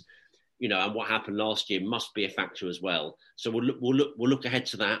is, and what happened last year must be a factor as well. So we'll look ahead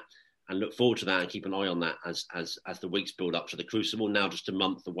to that and look forward to that and keep an eye on that as the weeks build up to the Crucible, now just a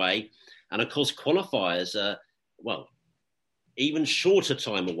month away. And of course, qualifiers, even shorter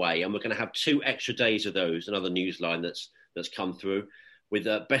time away, and we're going to have 2 extra days of those. Another newsline that's come through with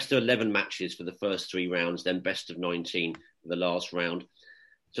best of 11 matches for the first 3 rounds, then best of 19 for the last round.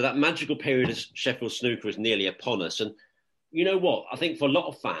 So that magical period of Sheffield snooker is nearly upon us. And you know what? I think for a lot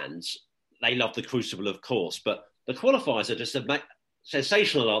of fans, they love the Crucible, of course, but the qualifiers are just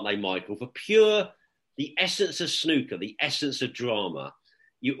sensational, aren't they, Michael? For the essence of snooker, the essence of drama,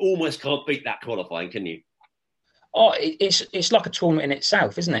 you almost can't beat that qualifying, can you? Oh, it's like a tournament in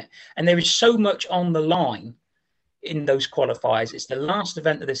itself, isn't it? And there is so much on the line in those qualifiers. It's the last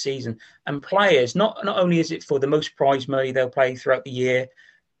event of the season, and players, not only is it for the most prize money they'll play throughout the year,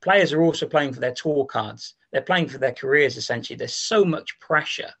 players are also playing for their tour cards. They're playing for their careers, essentially. There's so much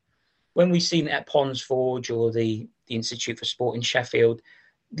pressure. When we've seen it at Ponds Forge or the Institute for Sport in Sheffield,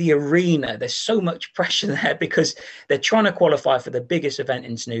 the arena, there's so much pressure there because they're trying to qualify for the biggest event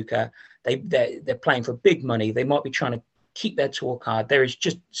in snooker. They're playing for big money. They might be trying to keep their tour card. There is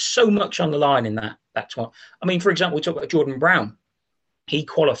just so much on the line in that tour. I mean, for example, we talk about Jordan Brown. He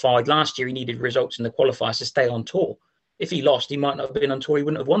qualified last year. He needed results in the qualifiers to stay on tour. If he lost, he might not have been on tour. He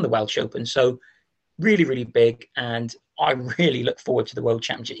wouldn't have won the Welsh Open. So really, really big. And I really look forward to the World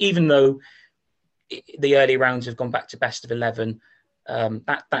Championship, even though the early rounds have gone back to best of 11.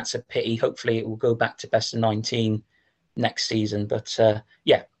 That's a pity. Hopefully it will go back to best of 19 next season. But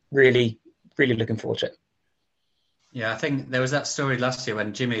really, really looking forward to it. Yeah, I think there was that story last year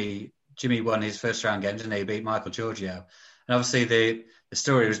when Jimmy won his first round game, didn't he? He beat Michael Giorgio. And obviously the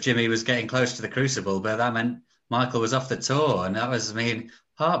story was Jimmy was getting close to the Crucible, but that meant Michael was off the tour. And that was,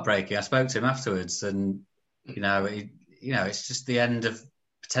 heartbreaking. I spoke to him afterwards and, it's just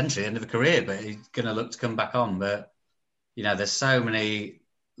potentially the end of a career, but he's going to look to come back on. But, there's so many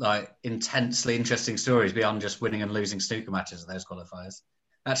intensely interesting stories beyond just winning and losing snooker matches at those qualifiers.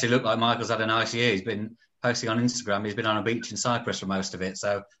 Actually looked like Michael's had a nice year. He's been posting on Instagram. He's been on a beach in Cyprus for most of it.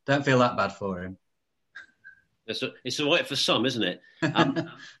 So don't feel that bad for him. It's all right for some, isn't it?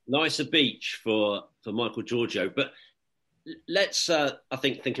 Nicer beach for Michael Giorgio. But let's, I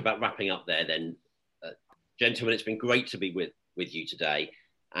think about wrapping up there then. Gentlemen, it's been great to be with you today.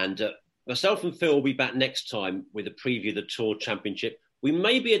 And myself and Phil will be back next time with a preview of the Tour Championship. We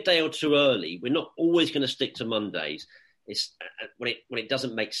may be a day or two early. We're not always going to stick to Mondays. It's when it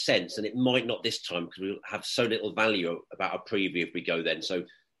doesn't make sense, and it might not this time because we'll have so little value about a preview if we go then. So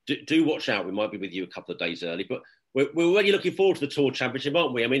do watch out. We might be with you a couple of days early, but we're already looking forward to the Tour Championship,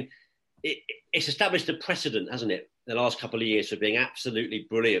 aren't we? I mean, it's established a precedent, hasn't it, the last couple of years for being absolutely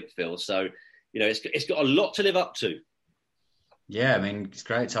brilliant, Phil. So, it's got a lot to live up to. Yeah, it's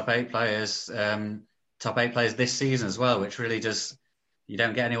great. Top eight players this season as well, which really you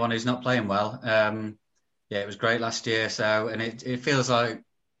don't get anyone who's not playing well. It was great last year. So, and it feels like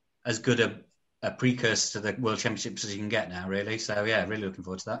as good a precursor to the World Championships as you can get now, really. So, really looking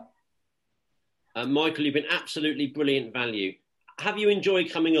forward to that. Michael, you've been absolutely brilliant value. Have you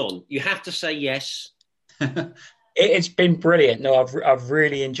enjoyed coming on? You have to say yes. It's been brilliant. No, I've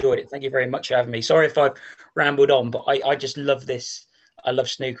really enjoyed it. Thank you very much for having me. Sorry if I've rambled on, but I just love this. I love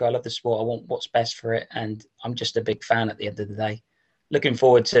snooker. I love the sport. I want what's best for it. And I'm just a big fan at the end of the day. Looking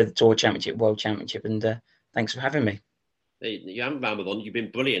forward to the Tour Championship, World Championship. And thanks for having me. You haven't rambled on. You've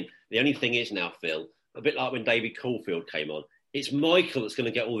been brilliant. The only thing is now, Phil, a bit like when David Caulfield came on, it's Michael that's going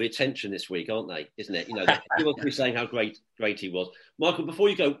to get all the attention this week, aren't they? Isn't it? People will be saying how great he was. Michael, before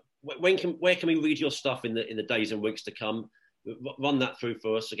you go, where can we read your stuff in the days and weeks to come? Run that through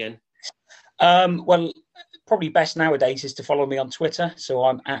for us again. Well, probably best nowadays is to follow me on Twitter. So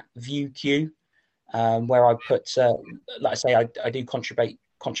I'm at ViewQ, where I put, like I say, I do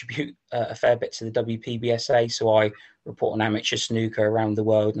contribute a fair bit to the WPBSA. So I report on amateur snooker around the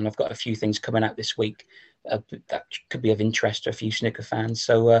world, and I've got a few things coming out this week that could be of interest to a few snooker fans.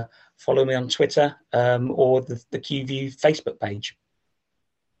 So follow me on Twitter or the QView Facebook page.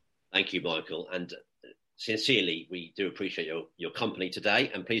 Thank you, Michael. And sincerely, we do appreciate your company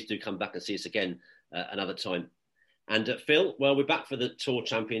today. And please do come back and see us again another time. And Phil, well, we're back for the Tour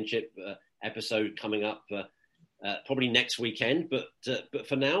Championship episode coming up probably next weekend. But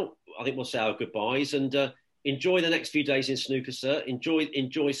for now, I think we'll say our goodbyes and enjoy the next few days in snooker, sir.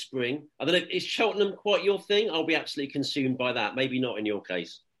 Enjoy spring. I don't know, is Cheltenham quite your thing? I'll be absolutely consumed by that. Maybe not in your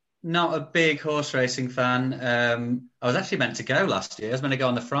case. Not a big horse racing fan. I was actually meant to go last year. I was meant to go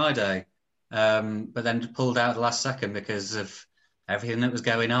on the Friday, but then pulled out at the last second because of everything that was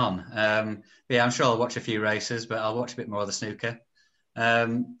going on. I'm sure I'll watch a few races, but I'll watch a bit more of the snooker.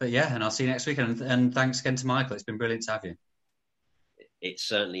 And I'll see you next week. And thanks again to Michael. It's been brilliant to have you. It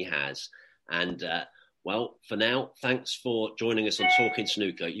certainly has. And for now, thanks for joining us on Talking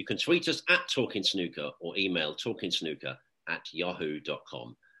Snooker. You can tweet us at Talking Snooker or email talkingsnooker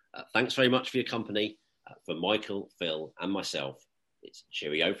yahoo.com. Thanks very much for your company. For Michael, Phil and myself, it's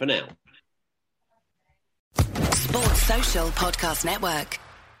cheerio for now. Sports Social Podcast Network.